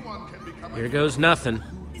anyone, can become Here goes nothing.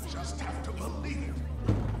 You just have to believe.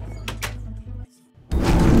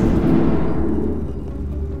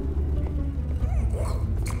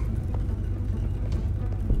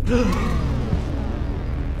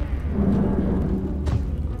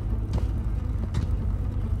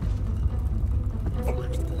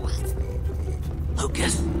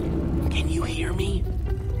 Lucas, can you hear me?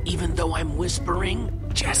 Even though I'm whispering?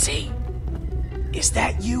 Jesse? Is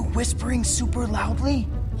that you whispering super loudly?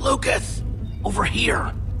 Lucas! Over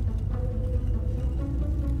here!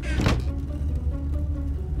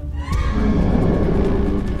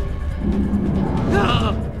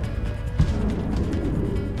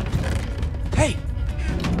 Hey!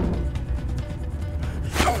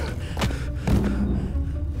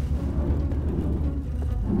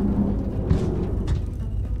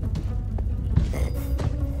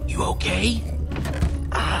 You okay?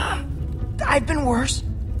 I've been worse.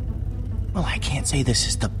 Well, I can't say this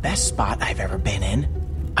is the best spot I've ever been in.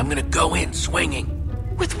 I'm gonna go in swinging.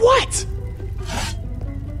 With what?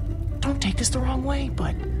 Don't take this the wrong way,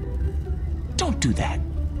 but don't do that.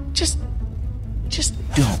 Just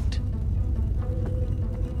don't.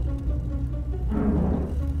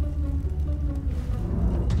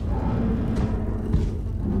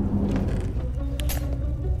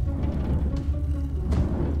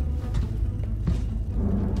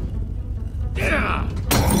 Yeah.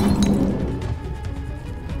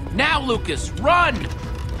 Now, Lucas, run!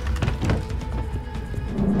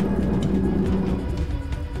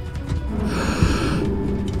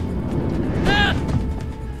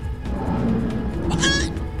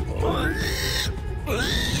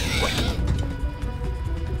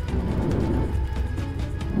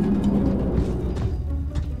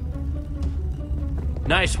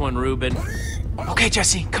 Nice one, Reuben. Okay,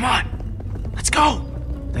 Jesse, come on. Let's go.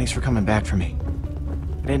 Thanks for coming back for me.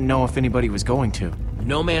 I didn't know if anybody was going to.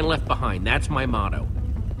 No man left behind. That's my motto.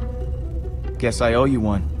 Guess I owe you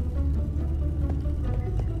one.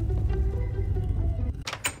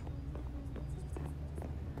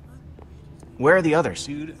 Where are the others?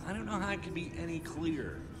 Dude, I don't know how I could be any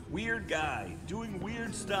clearer. Weird guy, doing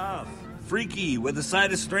weird stuff. Freaky, with a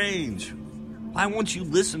side of strange. Why won't you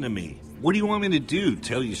listen to me? What do you want me to do?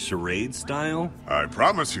 Tell you charade style? I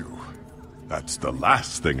promise you, that's the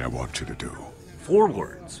last thing I want you to do. 4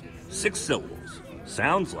 words, 6 syllables.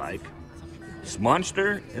 Sounds like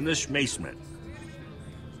Schmonster and the Schmasement.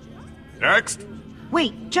 Next.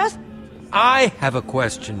 Wait, just... I have a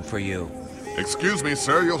question for you. Excuse me,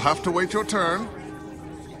 sir, you'll have to wait your turn.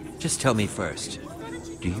 Just tell me first.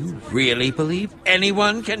 Do you really believe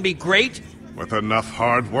anyone can be great? With enough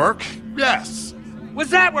hard work, yes.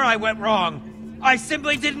 Was that where I went wrong? I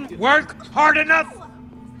simply didn't work hard enough?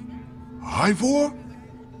 Ivor?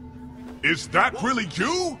 Is that really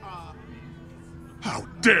you? How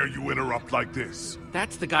dare you interrupt like this?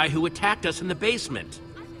 That's the guy who attacked us in the basement.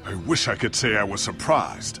 I wish I could say I was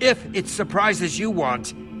surprised. If it's surprises you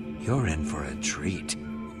want, you're in for a treat.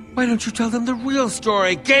 Why don't you tell them the real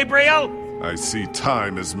story, Gabriel? I see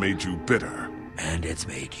time has made you bitter. And it's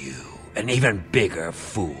made you an even bigger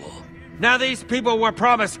fool. Now these people were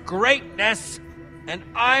promised greatness, and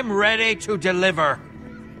I'm ready to deliver.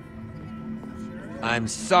 I'm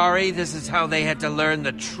sorry this is how they had to learn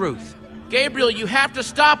the truth. Gabriel, you have to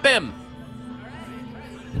stop him!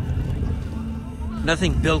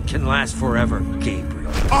 Nothing built can last forever,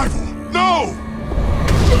 Gabriel. Ivor, no!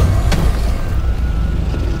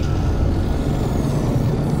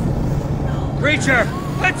 Creature,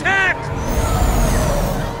 attack!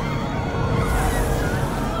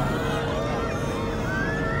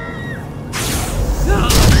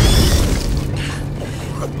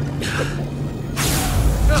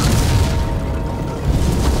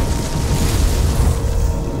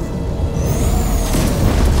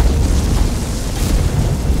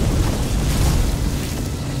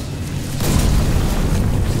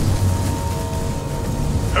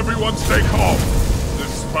 Everyone stay calm.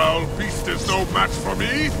 This foul beast is no match for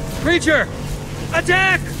me. Creature,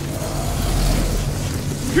 attack!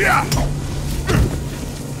 Yeah!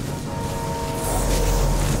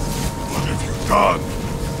 What have you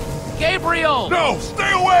done? Gabriel! No,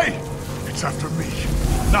 stay away! It's after me,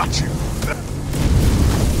 not you.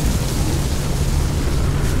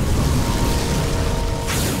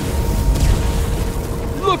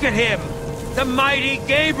 Look at him! The mighty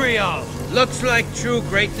Gabriel! Looks like true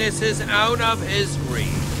greatness is out of his reach.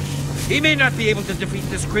 He may not be able to defeat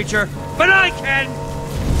this creature, but I can!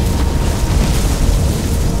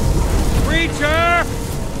 Creature,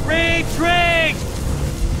 retreat!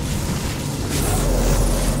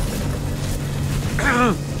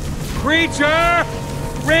 Creature,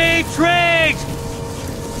 retreat!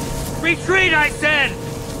 Retreat, I said!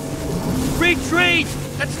 Retreat!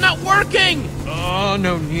 That's not working! Oh,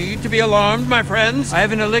 no need to be alarmed, my friends. I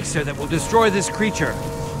have an elixir that will destroy this creature.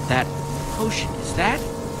 That potion, is that?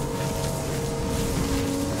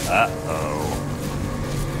 Uh-oh.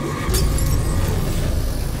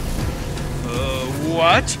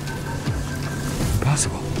 What?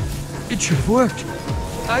 Impossible. It should have worked.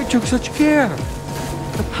 I took such care.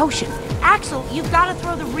 The potion. Axel, you've got to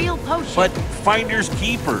throw the real potion. But finders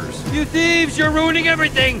keepers. You thieves, you're ruining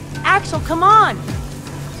everything. Axel, come on.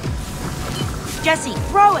 Jesse,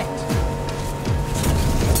 throw it!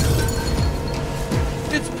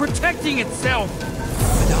 It's protecting itself.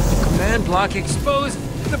 Without the command block exposed,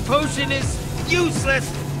 the potion is useless.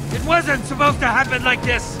 It wasn't supposed to happen like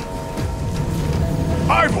this.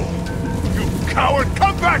 Ivor! You coward,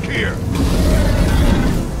 come back here!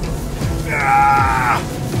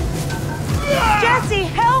 Jesse,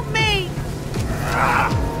 help me!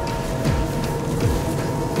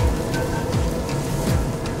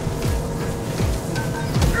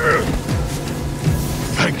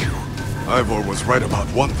 Thank you. Ivor was right about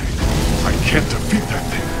one thing. I can't defeat that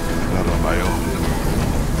thing. Not on my own.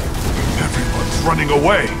 Everyone's running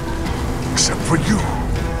away. Except for you.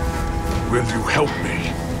 Will you help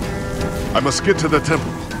me? I must get to the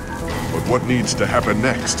temple. But what needs to happen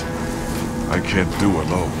next? I can't do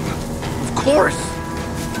alone. Of course!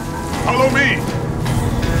 Follow me!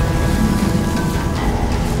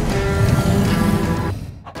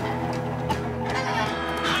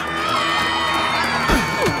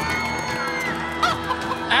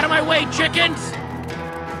 Out of my way, chickens!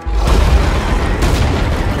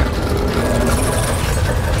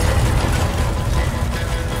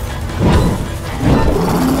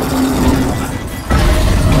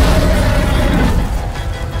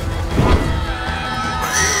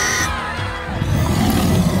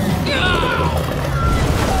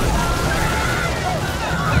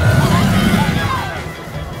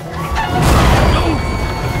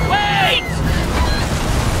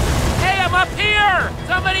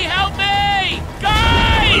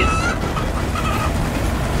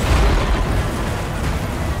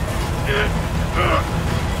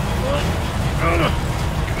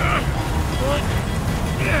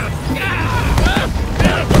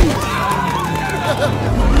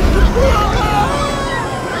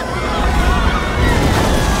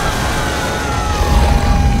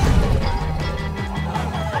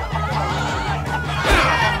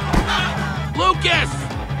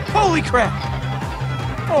 Holy crap!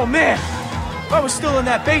 Oh man! If I was still in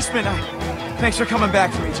that basement, Thanks for coming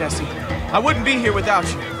back for me, Jesse. I wouldn't be here without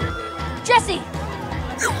you. Jesse!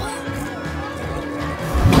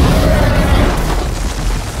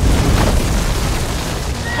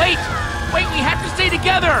 Wait! Wait, we have to stay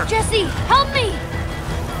together! Jesse, help me!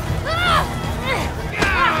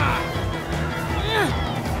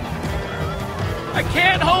 I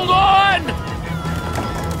can't hold on!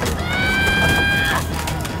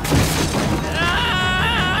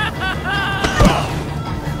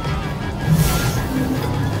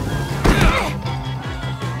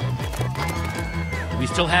 We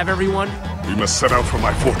still have everyone? We must set out for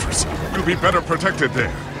my fortress. We'll be better protected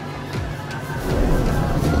there.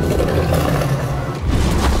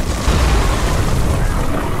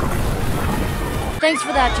 Thanks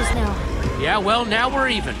for that just now. Yeah, well, now we're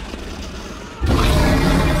even.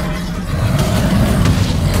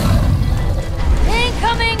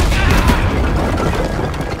 Incoming!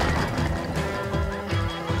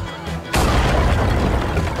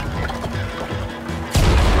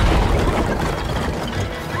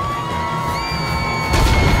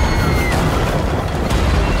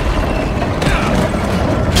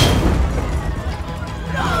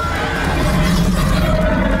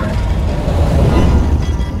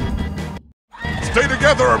 Stay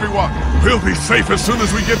together, everyone! We'll be safe as soon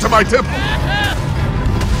as we get to my temple!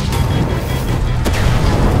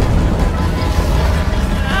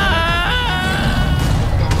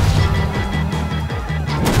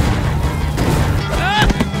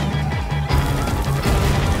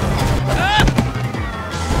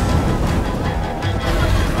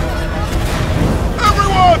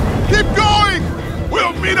 Everyone! Keep going!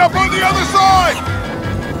 We'll meet up on the other side!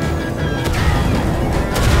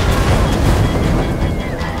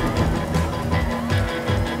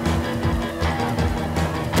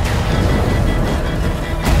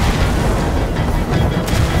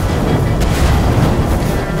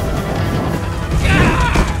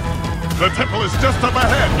 The temple is just up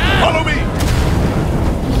ahead! Follow me!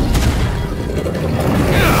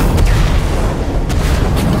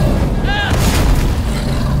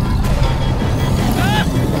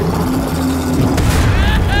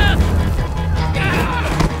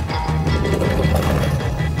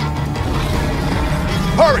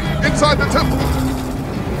 Hurry! Inside the temple!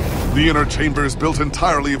 The inner chamber is built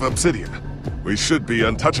entirely of obsidian. We should be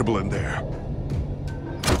untouchable in there.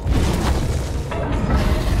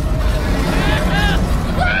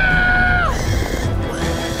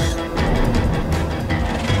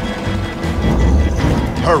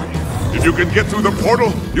 Hurry! If you can get through the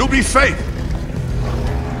portal, you'll be safe!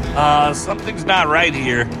 Something's not right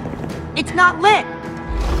here. It's not lit!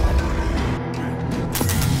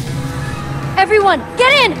 Everyone,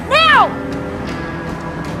 get in! Now!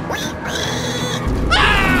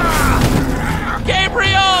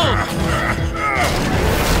 Gabriel!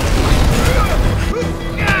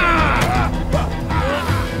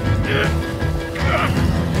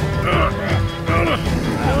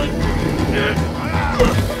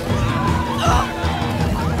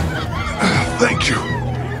 Thank you.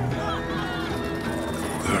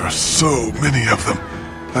 There are so many of them.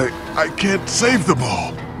 I can't save them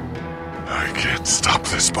all. I can't stop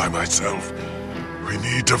this by myself. We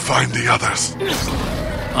need to find the others.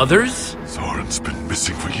 Others? Soren's been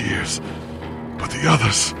missing for years. But the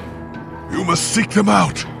others, you must seek them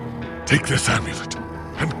out. Take this amulet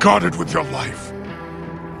and guard it with your life.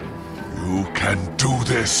 You can do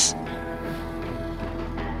this.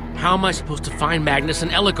 How am I supposed to find Magnus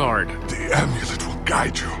and Ellegaard? The amulet will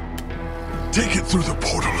guide you. Take it through the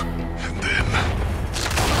portal, and then...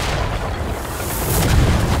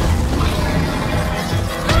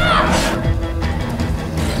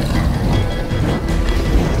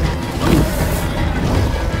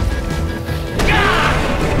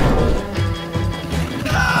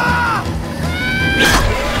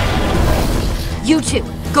 You two,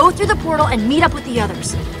 go through the portal and meet up with the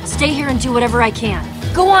others. I'll stay here and do whatever I can.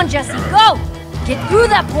 Go on, Jesse, go! Get through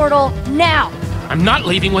that portal, now! I'm not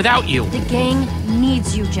leaving without you! The gang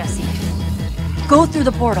needs you, Jesse. Go through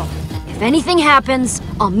the portal. If anything happens,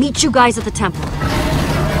 I'll meet you guys at the temple.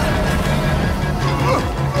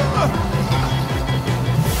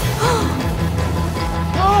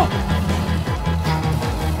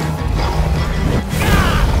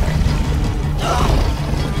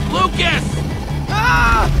 Lucas!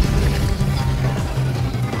 Ah!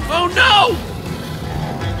 Oh no!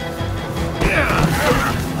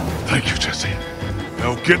 Thank you, Jesse.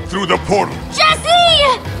 Now get through the portal.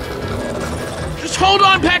 Jesse! Just hold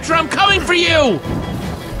on, Petra, I'm coming for you!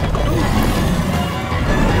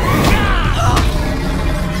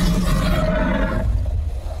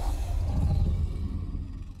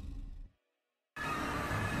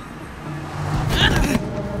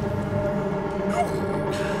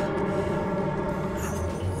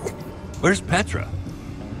 Where's Petra?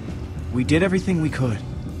 We did everything we could.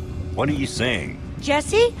 What are you saying?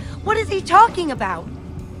 Jesse? What is he talking about?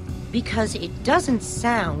 Because it doesn't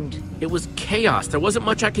sound... It was chaos. There wasn't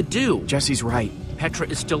much I could do. Jesse's right. Petra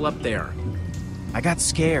is still up there. I got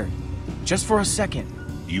scared. Just for a second.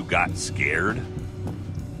 You got scared?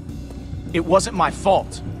 It wasn't my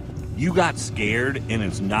fault. You got scared and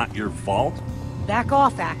it's not your fault? Back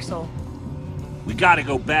off, Axel. We gotta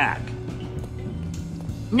go back.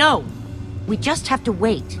 No. We just have to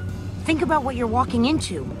wait. Think about what you're walking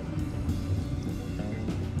into.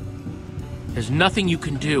 There's nothing you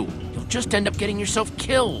can do. You'll just end up getting yourself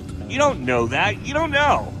killed. You don't know that. You don't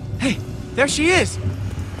know. Hey, there she is.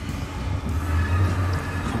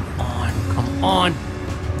 Come on.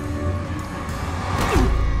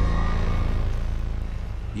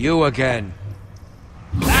 You again.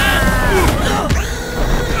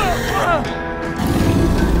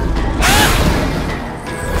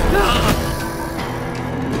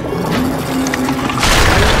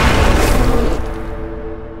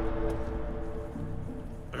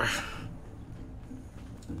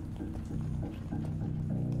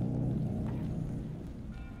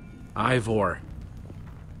 Ivor.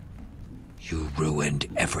 You ruined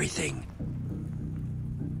everything.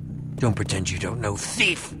 Don't pretend you don't know,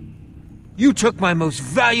 thief! You took my most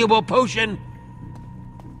valuable potion!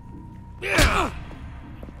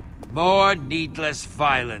 More needless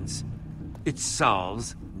violence. It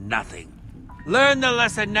solves nothing. Learn the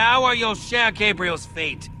lesson now or you'll share Gabriel's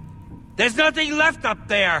fate. There's nothing left up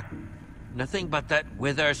there! Nothing but that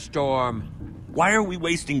wither storm. Why are we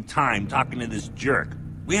wasting time talking to this jerk?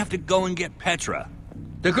 We have to go and get Petra.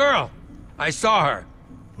 The girl! I saw her.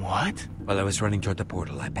 What? While I was running toward the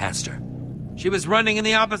portal, I passed her. She was running in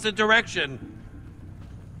the opposite direction.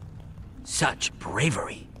 Such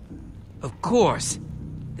bravery. Of course.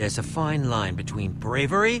 There's a fine line between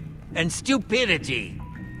bravery and stupidity.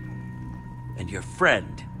 And your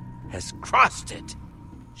friend has crossed it.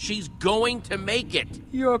 She's going to make it.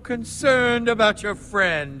 You're concerned about your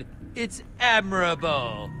friend. It's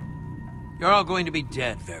admirable. You're all going to be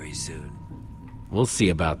dead very soon. We'll see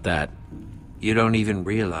about that. You don't even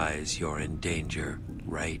realize you're in danger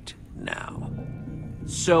right now.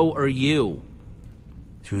 So are you.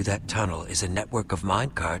 Through that tunnel is a network of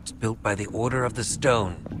minecarts built by the Order of the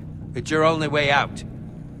Stone. It's your only way out.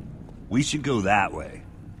 We should go that way.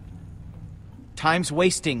 Time's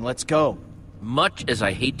wasting. Let's go. Much as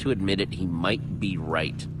I hate to admit it, he might be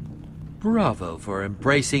right. Bravo for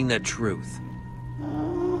embracing the truth.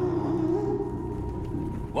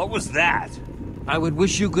 What was that? I would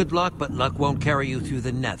wish you good luck, but luck won't carry you through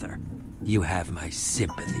the Nether. You have my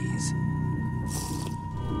sympathies.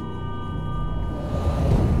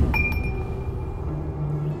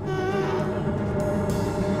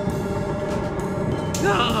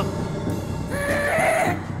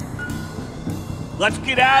 Let's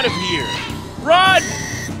get out of here! Run!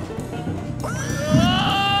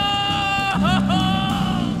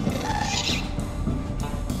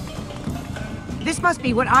 This must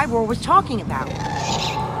be what Ivor was talking about.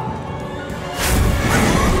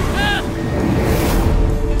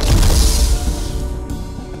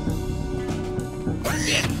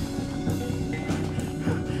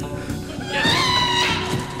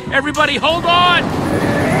 Everybody hold on!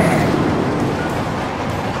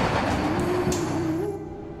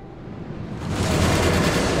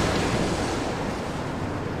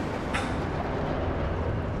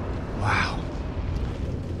 Wow.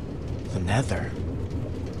 The Nether.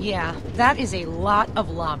 Yeah, that is a lot of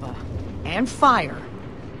lava. And fire.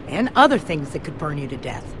 And other things that could burn you to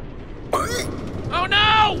death. Oh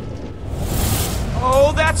no!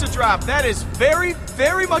 Oh, that's a drop. That is very,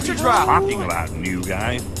 very much a drop. Talking about, new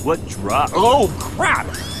guy. What drop? Oh, crap!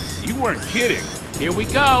 You weren't kidding. Here we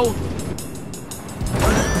go.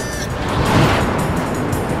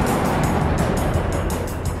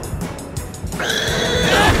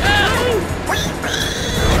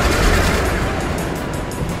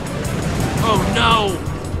 Oh no!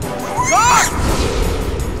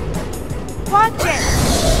 Watch it!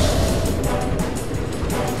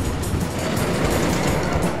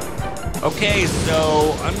 Okay,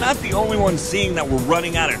 so I'm not the only one seeing that we're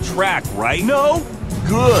running out of track, right? No?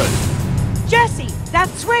 Good. Jesse, that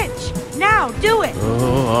switch! Now, do it!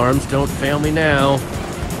 Oh, arms don't fail me now.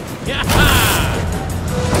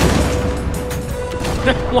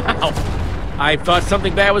 Wow. I thought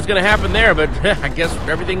something bad was going to happen there, but I guess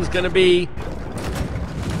everything's going to be...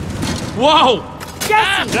 Whoa!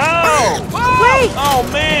 Jesse! No! Wait! Oh,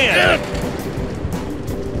 man!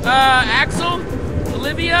 Axel?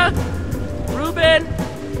 Olivia? Ruben?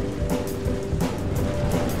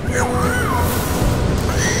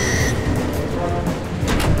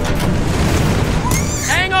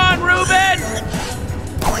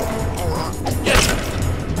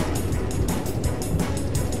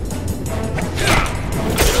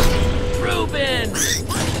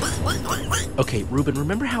 Okay, Reuben,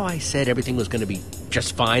 remember how I said everything was going to be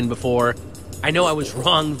just fine before? I know I was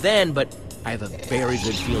wrong then, but I have a very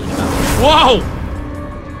good feeling about it. Whoa!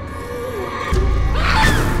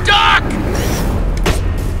 Doc!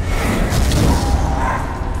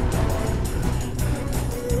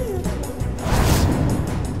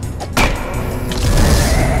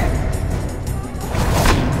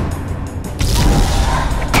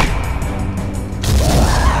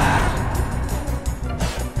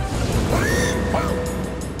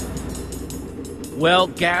 Well,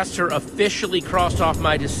 gas are officially crossed off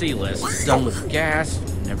my to-see list. Done with gas.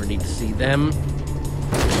 Never need to see them.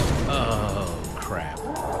 Oh, crap.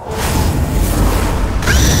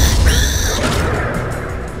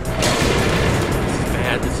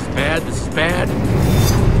 This is bad. This is bad.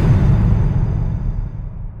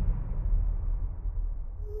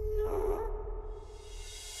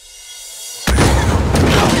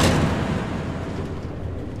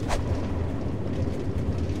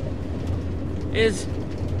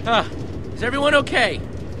 Is everyone okay?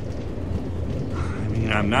 I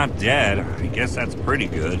mean, I'm not dead. I guess that's pretty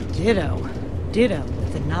good. Ditto. Ditto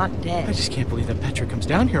with the not dead. I just can't believe that Petra comes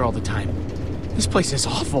down here all the time. This place is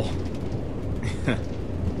awful.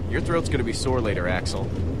 Your throat's gonna be sore later, Axel.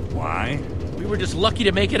 Why? We were just lucky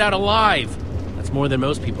to make it out alive. That's more than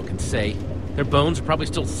most people can say. Their bones are probably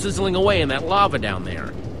still sizzling away in that lava down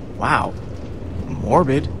there. Wow.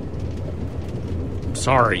 Morbid. I'm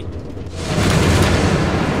sorry.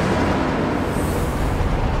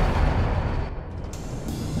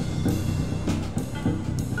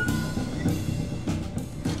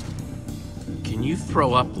 Can you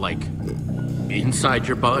throw up, like, inside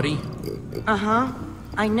your body? Uh-huh.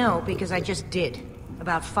 I know, because I just did.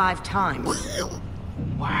 About 5 times.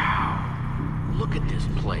 Wow. Look at this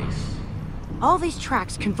place. All these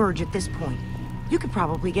tracks converge at this point. You could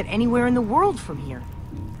probably get anywhere in the world from here.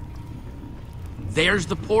 There's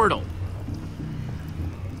the portal.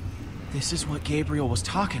 This is what Gabriel was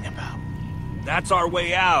talking about. That's our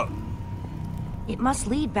way out. It must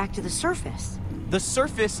lead back to the surface. The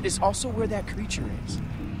surface is also where that creature is.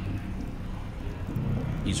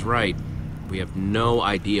 He's right. We have no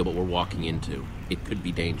idea what we're walking into. It could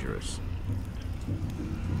be dangerous.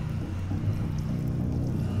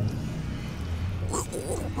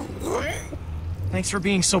 Thanks for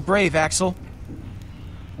being so brave, Axel.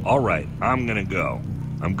 All right, I'm gonna go.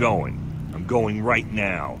 I'm going. I'm going right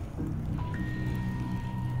now.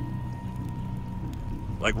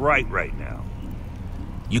 Like right now.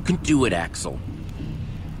 You can do it, Axel.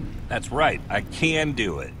 That's right, I can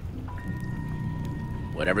do it.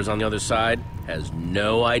 Whatever's on the other side has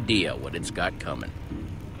no idea what it's got coming.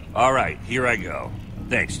 All right, here I go.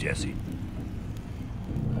 Thanks, Jesse.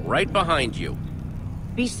 Right behind you.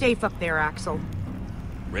 Be safe up there, Axel.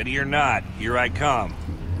 Ready or not, here I come.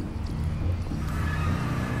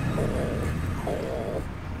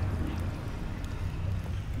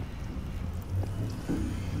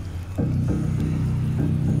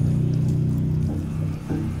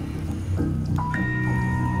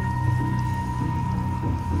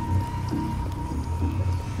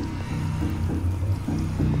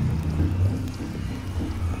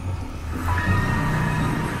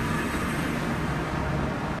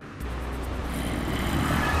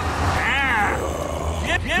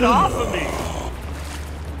 Get off of me!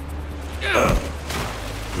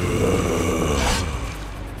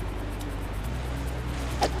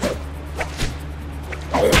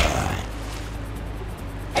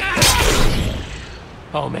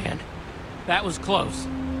 Oh man, that was close.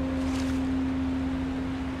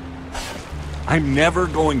 I'm never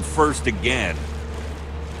going first again.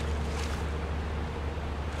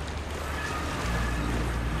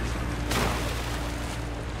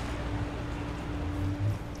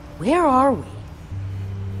 Where are we?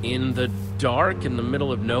 In the dark, in the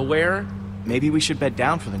middle of nowhere? Maybe we should bed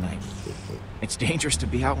down for the night. It's dangerous to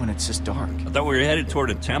be out when it's this dark. I thought we were headed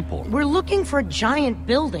toward a temple. We're looking for a giant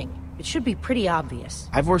building. It should be pretty obvious.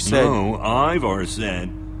 Ivor said... No, Ivor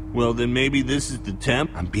said. Well, then maybe this is the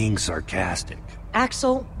temple? I'm being sarcastic.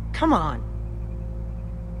 Axel, come on.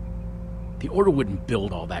 The Order wouldn't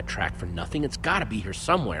build all that track for nothing. It's gotta be here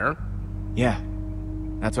somewhere. Yeah,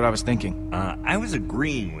 that's what I was thinking. I was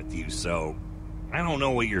agreeing with you, so I don't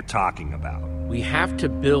know what you're talking about. We have to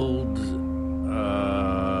build...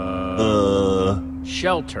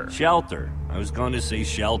 Shelter. Shelter. I was going to say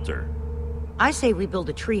shelter. I say we build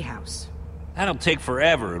a treehouse. That'll take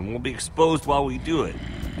forever, and we'll be exposed while we do it.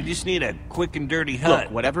 We just need a quick and dirty hut.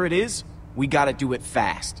 Look, whatever it is, we gotta do it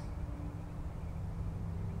fast.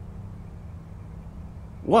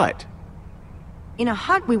 What? In a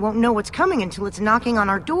hut, we won't know what's coming until it's knocking on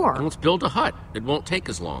our door. Let's build a hut. It won't take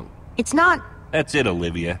as long. It's not... That's it,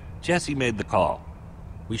 Olivia. Jesse made the call.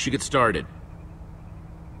 We should get started.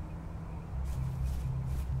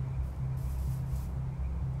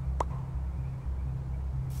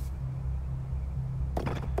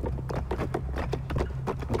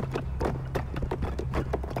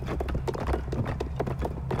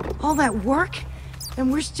 All that work?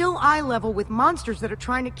 And we're still eye level with monsters that are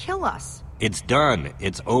trying to kill us. It's done.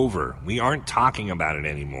 It's over. We aren't talking about it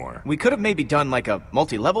anymore. We could have maybe done like a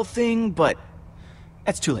multi-level thing, but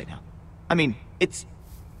that's too late now. I mean, it's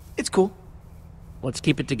cool. Let's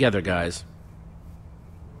keep it together, guys.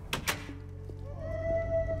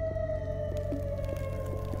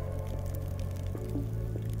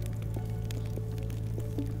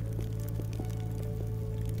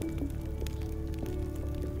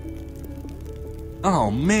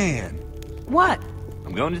 Oh, man. What?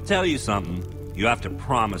 I'm going to tell you something. You have to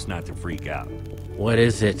promise not to freak out. What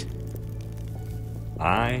is it?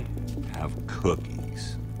 I have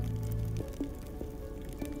cookies.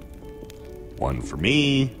 One for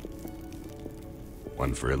me.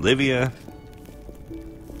 One for Olivia.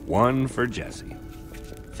 One for Jesse.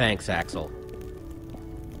 Thanks, Axel.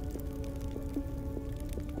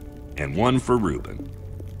 And one for Reuben.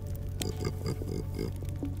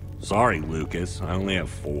 Sorry, Lucas. I only have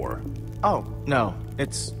 4. Oh, no.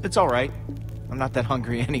 It's all right. I'm not that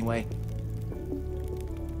hungry anyway.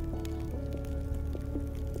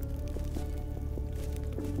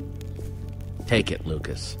 Take it,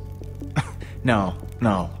 Lucas. No.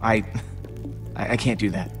 I can't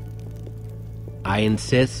do that. I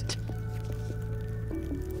insist.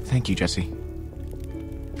 Thank you, Jesse.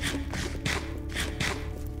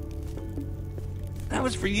 That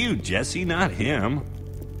was for you, Jesse, not him.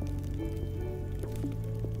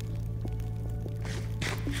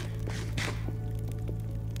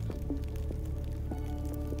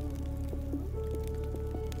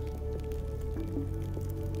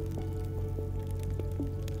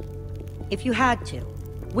 If you had to,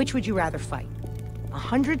 which would you rather fight?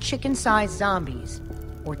 100 chicken-sized zombies,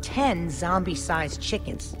 or 10 zombie-sized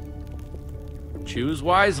chickens? Choose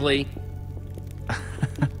wisely.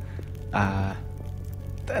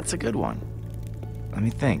 That's a good one. Let me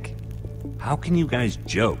think. How can you guys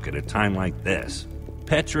joke at a time like this?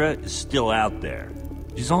 Petra is still out there.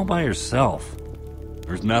 She's all by herself.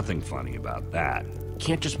 There's nothing funny about that.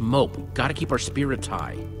 Can't just mope. Gotta keep our spirits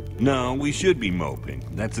high. No, we should be moping.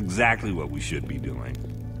 That's exactly what we should be doing.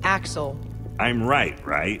 Axel. I'm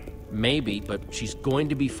right? Maybe, but she's going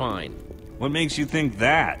to be fine. What makes you think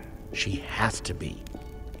that? She has to be.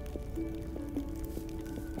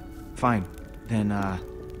 Fine. Then,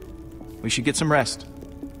 we should get some rest.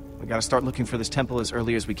 We gotta start looking for this temple as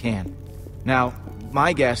early as we can. Now,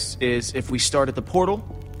 my guess is if we start at the portal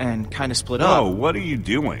and kind of split up... Oh, what are you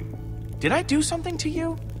doing? Did I do something to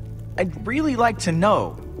you? I'd really like to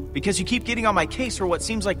know, because you keep getting on my case for what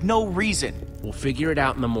seems like no reason. We'll figure it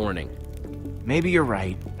out in the morning. Maybe you're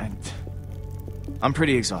right. I'm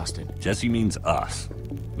pretty exhausted. Jesse means us,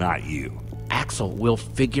 not you. Axel, we'll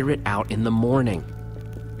figure it out in the morning.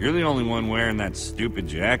 You're the only one wearing that stupid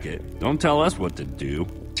jacket. Don't tell us what to do.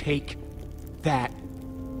 Take that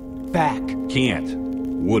back. Can't.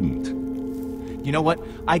 Wouldn't. You know what?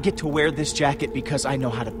 I get to wear this jacket because I know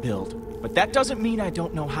how to build. But that doesn't mean I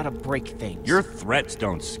don't know how to break things. Your threats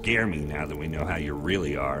don't scare me now that we know how you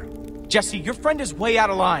really are. Jesse, your friend is way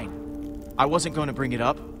out of line. I wasn't going to bring it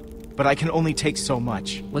up, but I can only take so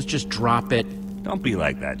much. Let's just drop it. Don't be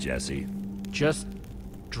like that, Jesse. Just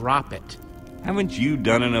drop it. Haven't you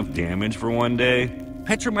done enough damage for one day?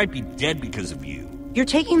 Petra might be dead because of you. You're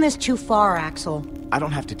taking this too far, Axel. I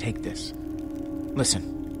don't have to take this. Listen,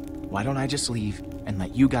 why don't I just leave and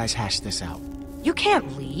let you guys hash this out? You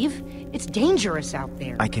can't leave. It's dangerous out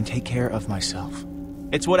there. I can take care of myself.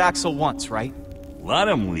 It's what Axel wants, right? Let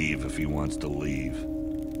him leave if he wants to leave.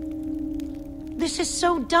 This is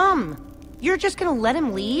so dumb. You're just gonna let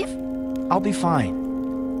him leave? I'll be fine.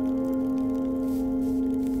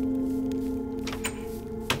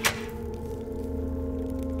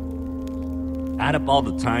 Add up all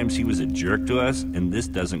the times he was a jerk to us, and this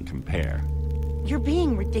doesn't compare. You're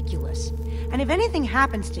being ridiculous. And if anything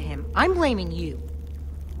happens to him, I'm blaming you.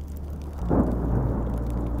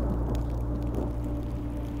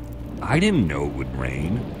 I didn't know it would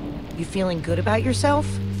rain. You feeling good about yourself?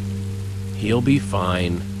 He'll be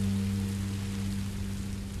fine.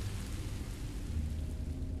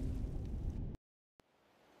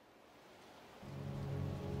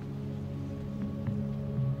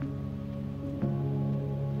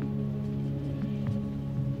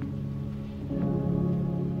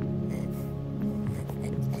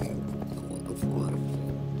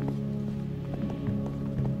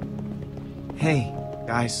 Hey,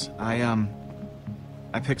 guys, I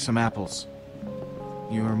picked some apples.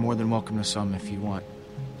 You are more than welcome to some if you want.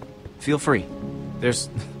 Feel free. There's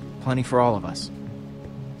plenty for all of us.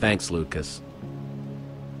 Thanks, Lucas.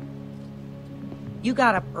 You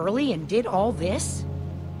got up early and did all this?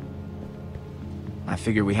 I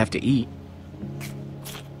figure we have to eat.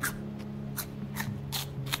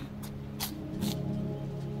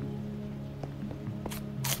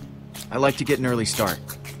 I like to get an early start.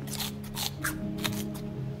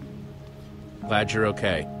 Glad you're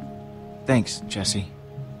okay. Thanks, Jesse.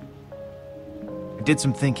 I did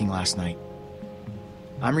some thinking last night.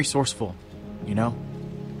 I'm resourceful, you know?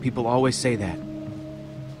 People always say that.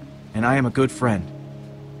 And I am a good friend.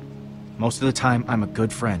 Most of the time, I'm a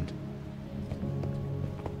good friend.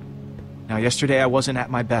 Now, yesterday I wasn't at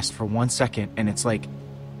my best for 1 second, and it's like,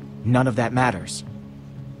 none of that matters.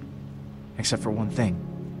 Except for one thing.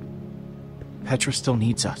 Petra still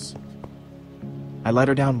needs us. I let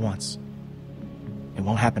her down once. It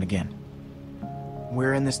won't happen again.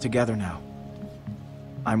 We're in this together now.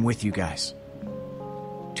 I'm with you guys.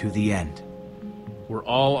 To the end. We're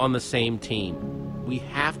all on the same team. We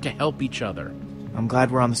have to help each other. I'm glad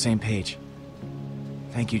we're on the same page.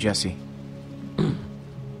 Thank you, Jesse.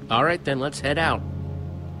 All right, then, let's head out.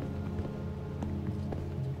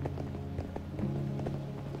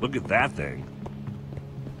 Look at that thing.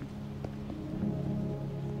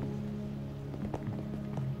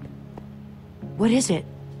 What is it?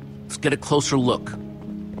 Let's get a closer look.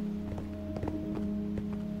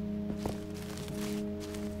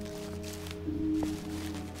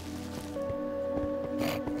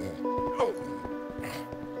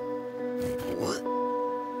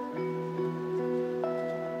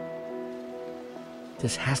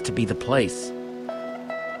 This has to be the place.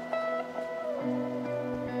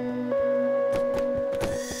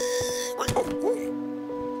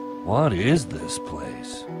 What is this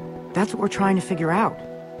place? That's what we're trying to figure out.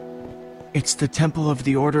 It's the Temple of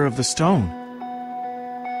the Order of the Stone.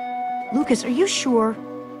 Lucas, are you sure?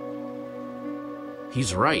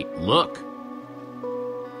 He's right. Look.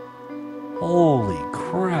 Holy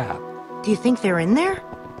crap. Do you think they're in there?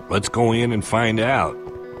 Let's go in and find out.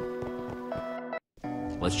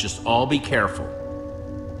 Let's just all be careful.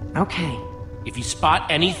 Okay. If you spot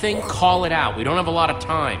anything, call it out. We don't have a lot of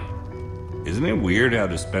time. Isn't it weird how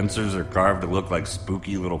dispensers are carved to look like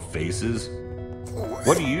spooky little faces?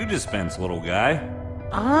 What do you dispense, little guy?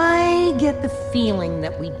 I get the feeling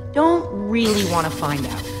that we don't really want to find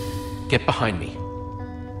out. Get behind me.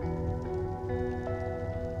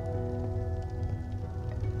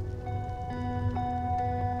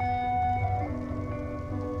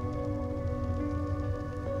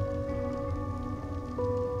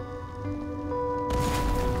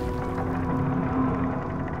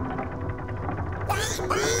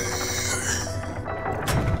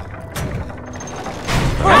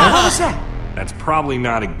 That's probably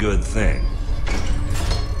not a good thing.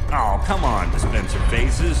 Oh, come on, dispenser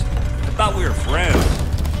faces. I thought we were friends.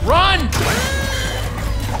 Run!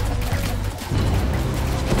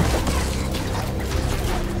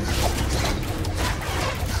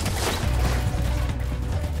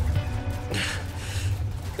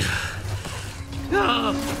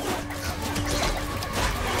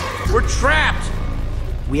 We're trapped!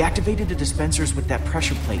 We activated the dispensers with that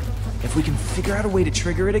pressure plate. If we can figure out a way to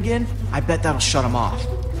trigger it again, I bet that'll shut them off.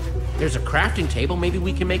 There's a crafting table. Maybe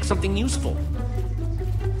we can make something useful.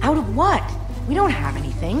 Out of what? We don't have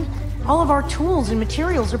anything. All of our tools and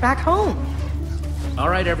materials are back home. All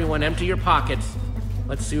right, everyone, empty your pockets.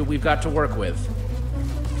 Let's see what we've got to work with.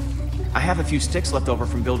 I have a few sticks left over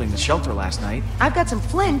from building the shelter last night. I've got some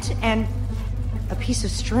flint and a piece of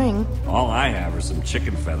string. All I have are some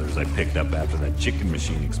chicken feathers I picked up after that chicken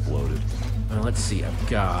machine exploded. Well, let's see. I've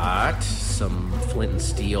got some flint and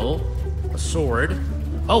steel, a sword.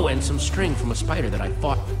 Oh, and some string from a spider that I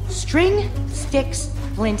fought. String, sticks,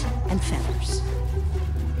 flint, and feathers.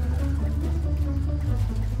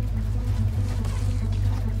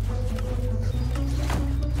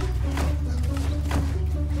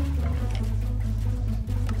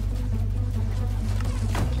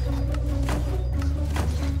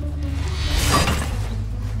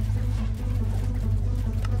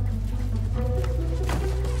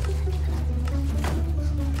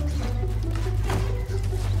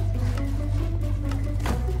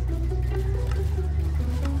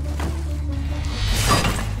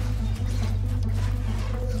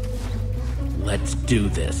 Let's do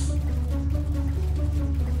this.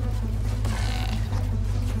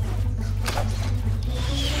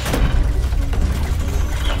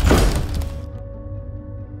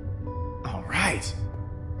 All right.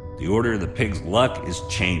 The Order of the Pig's luck is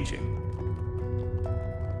changing.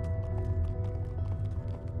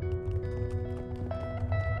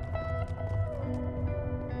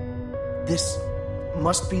 This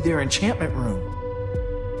must be their enchantment room.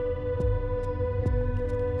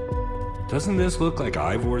 Doesn't this look like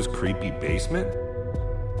Ivor's creepy basement?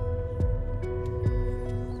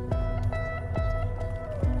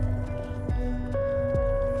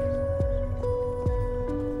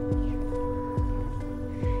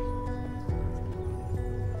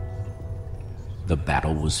 The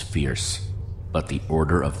battle was fierce, but the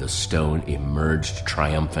Order of the Stone emerged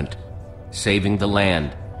triumphant, saving the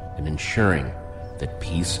land and ensuring that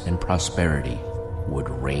peace and prosperity would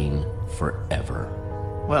reign forever.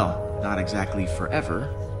 Well, not exactly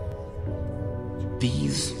forever.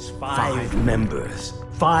 These 5 members,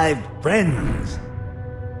 5 friends,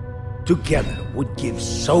 together would give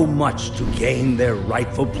so much to gain their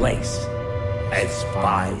rightful place as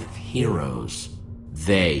 5 heroes.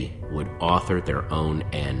 They would author their own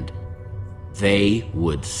end. They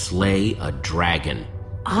would slay a dragon.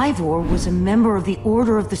 Ivor was a member of the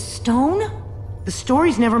Order of the Stone? The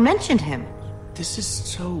stories never mentioned him. This is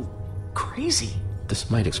so crazy.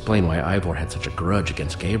 This might explain why Ivor had such a grudge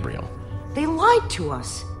against Gabriel. They lied to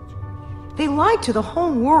us. They lied to the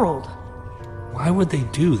whole world. Why would they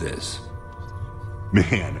do this?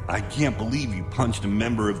 Man, I can't believe you punched a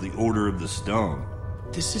member of the Order of the Stone.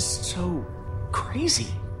 This is so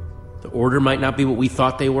crazy. The Order might not be what we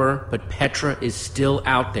thought they were, but Petra is still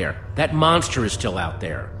out there. That monster is still out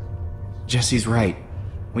there. Jesse's right.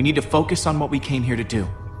 We need to focus on what we came here to do.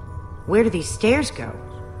 Where do these stairs go?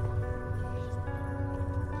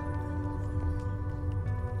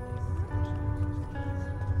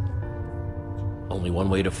 Only one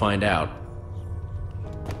way to find out.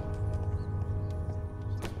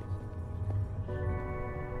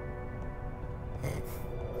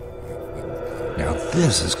 Now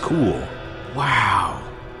this is cool. Wow.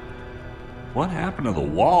 What happened to the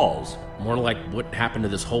walls? More like what happened to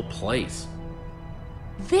this whole place.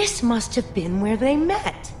 This must have been where they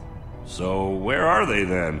met. So where are they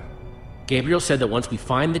then? Gabriel said that once we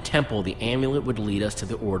find the temple, the amulet would lead us to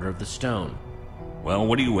the Order of the Stone. Well,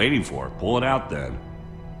 what are you waiting for? Pull it out then.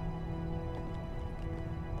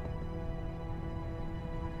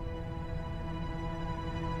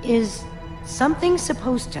 Is something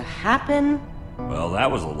supposed to happen? Well, that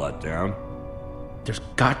was a letdown. There's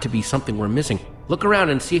got to be something we're missing. Look around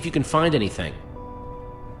and see if you can find anything.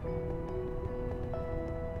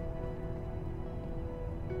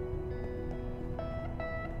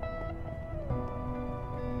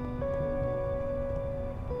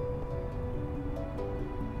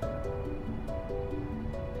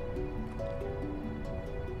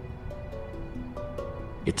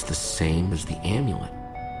 It's the same as the amulet.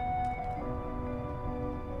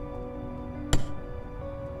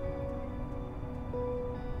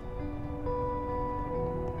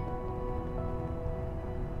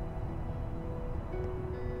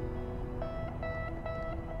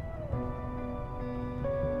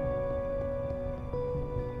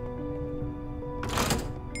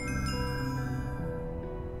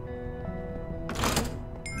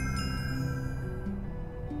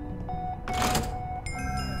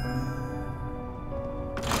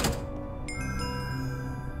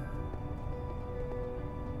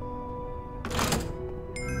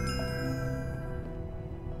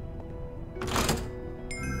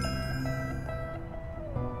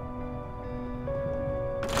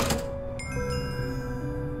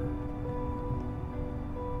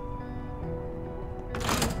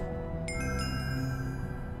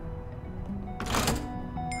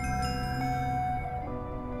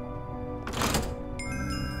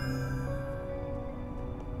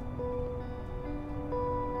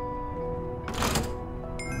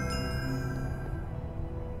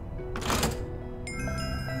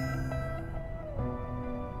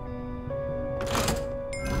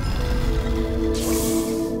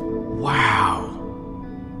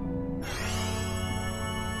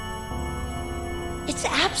 It's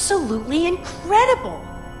absolutely incredible!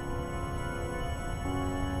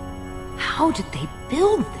 How did they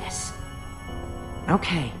build this?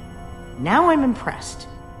 Okay, now I'm impressed.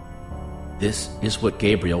 This is what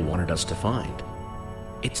Gabriel wanted us to find.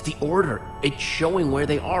 It's the Order. It's showing where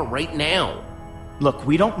they are right now. Look,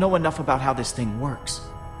 we don't know enough about how this thing works.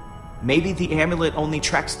 Maybe the amulet only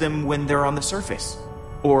tracks them when they're on the surface.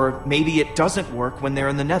 Or maybe it doesn't work when they're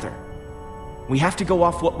in the Nether. We have to go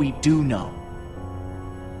off what we do know.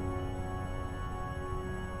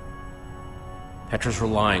 Petra's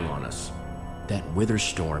relying on us. That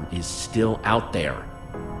Witherstorm is still out there.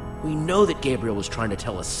 We know that Gabriel was trying to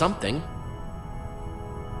tell us something.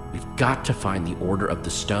 We've got to find the Order of the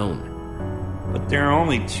Stone. But there are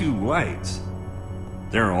only 2 lights.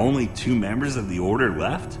 There are only 2 members of the Order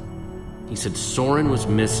left? He said Soren was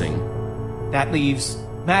missing, That leaves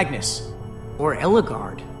Magnus. Or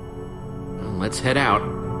Ellegaard. Let's head out.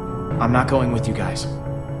 I'm not going with you guys.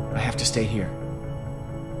 I have to stay here.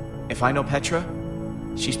 If I know Petra,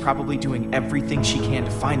 she's probably doing everything she can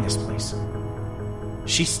to find this place.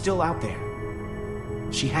 She's still out there.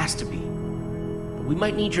 She has to be. But we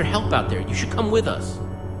might need your help out there. You should come with us.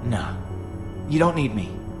 No. You don't need me.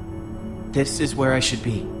 This is where I should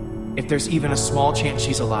be. If there's even a small chance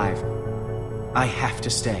she's alive, I have to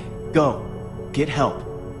stay. Go. Get help.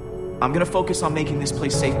 I'm gonna focus on making this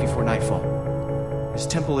place safe before nightfall. This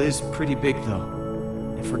temple is pretty big,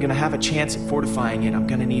 though. If we're gonna have a chance at fortifying it, I'm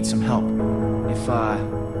gonna need some help. If,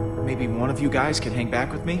 maybe one of you guys could hang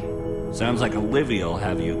back with me? Sounds like Olivia will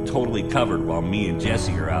have you totally covered while me and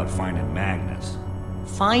Jesse are out finding Magnus.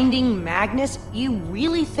 Finding Magnus? You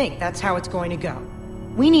really think that's how it's going to go?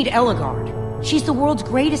 We need Ellegaard. She's the world's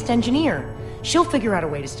greatest engineer. She'll figure out a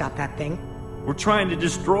way to stop that thing. We're trying to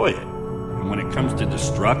destroy it. And when it comes to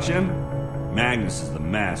destruction, Magnus is the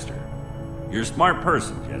master. You're a smart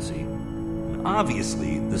person, Jesse. And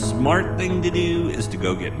obviously, the smart thing to do is to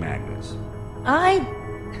go get Magnus. I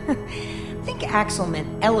think Axel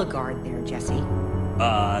meant Ellegaard there, Jesse.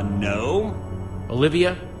 No.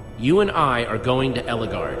 Olivia, you and I are going to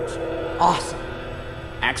Ellegaard's. Awesome.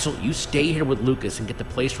 Axel, you stay here with Lucas and get the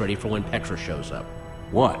place ready for when Petra shows up.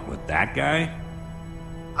 What, with that guy?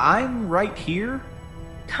 I'm right here?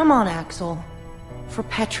 Come on, Axel. For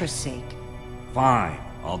Petra's sake. Fine,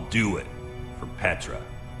 I'll do it. For Petra.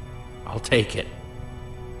 I'll take it.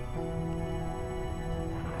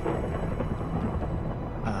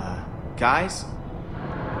 Guys?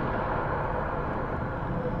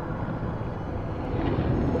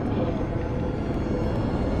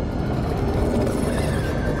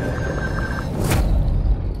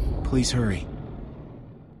 Please hurry.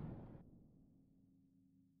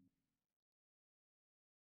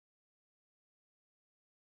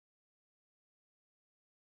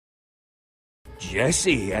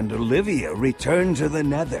 Jesse and Olivia return to the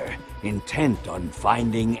Nether, intent on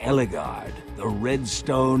finding Ellegaard, the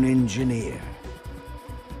Redstone engineer.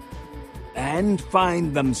 And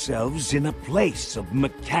find themselves in a place of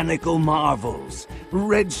mechanical marvels,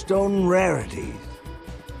 Redstone rarities.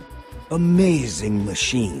 Amazing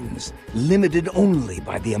machines, limited only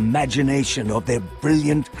by the imagination of their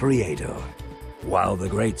brilliant creator. While the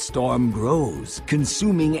great storm grows,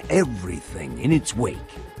 consuming everything in its wake,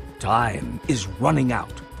 time is running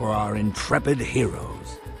out for our intrepid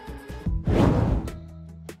heroes.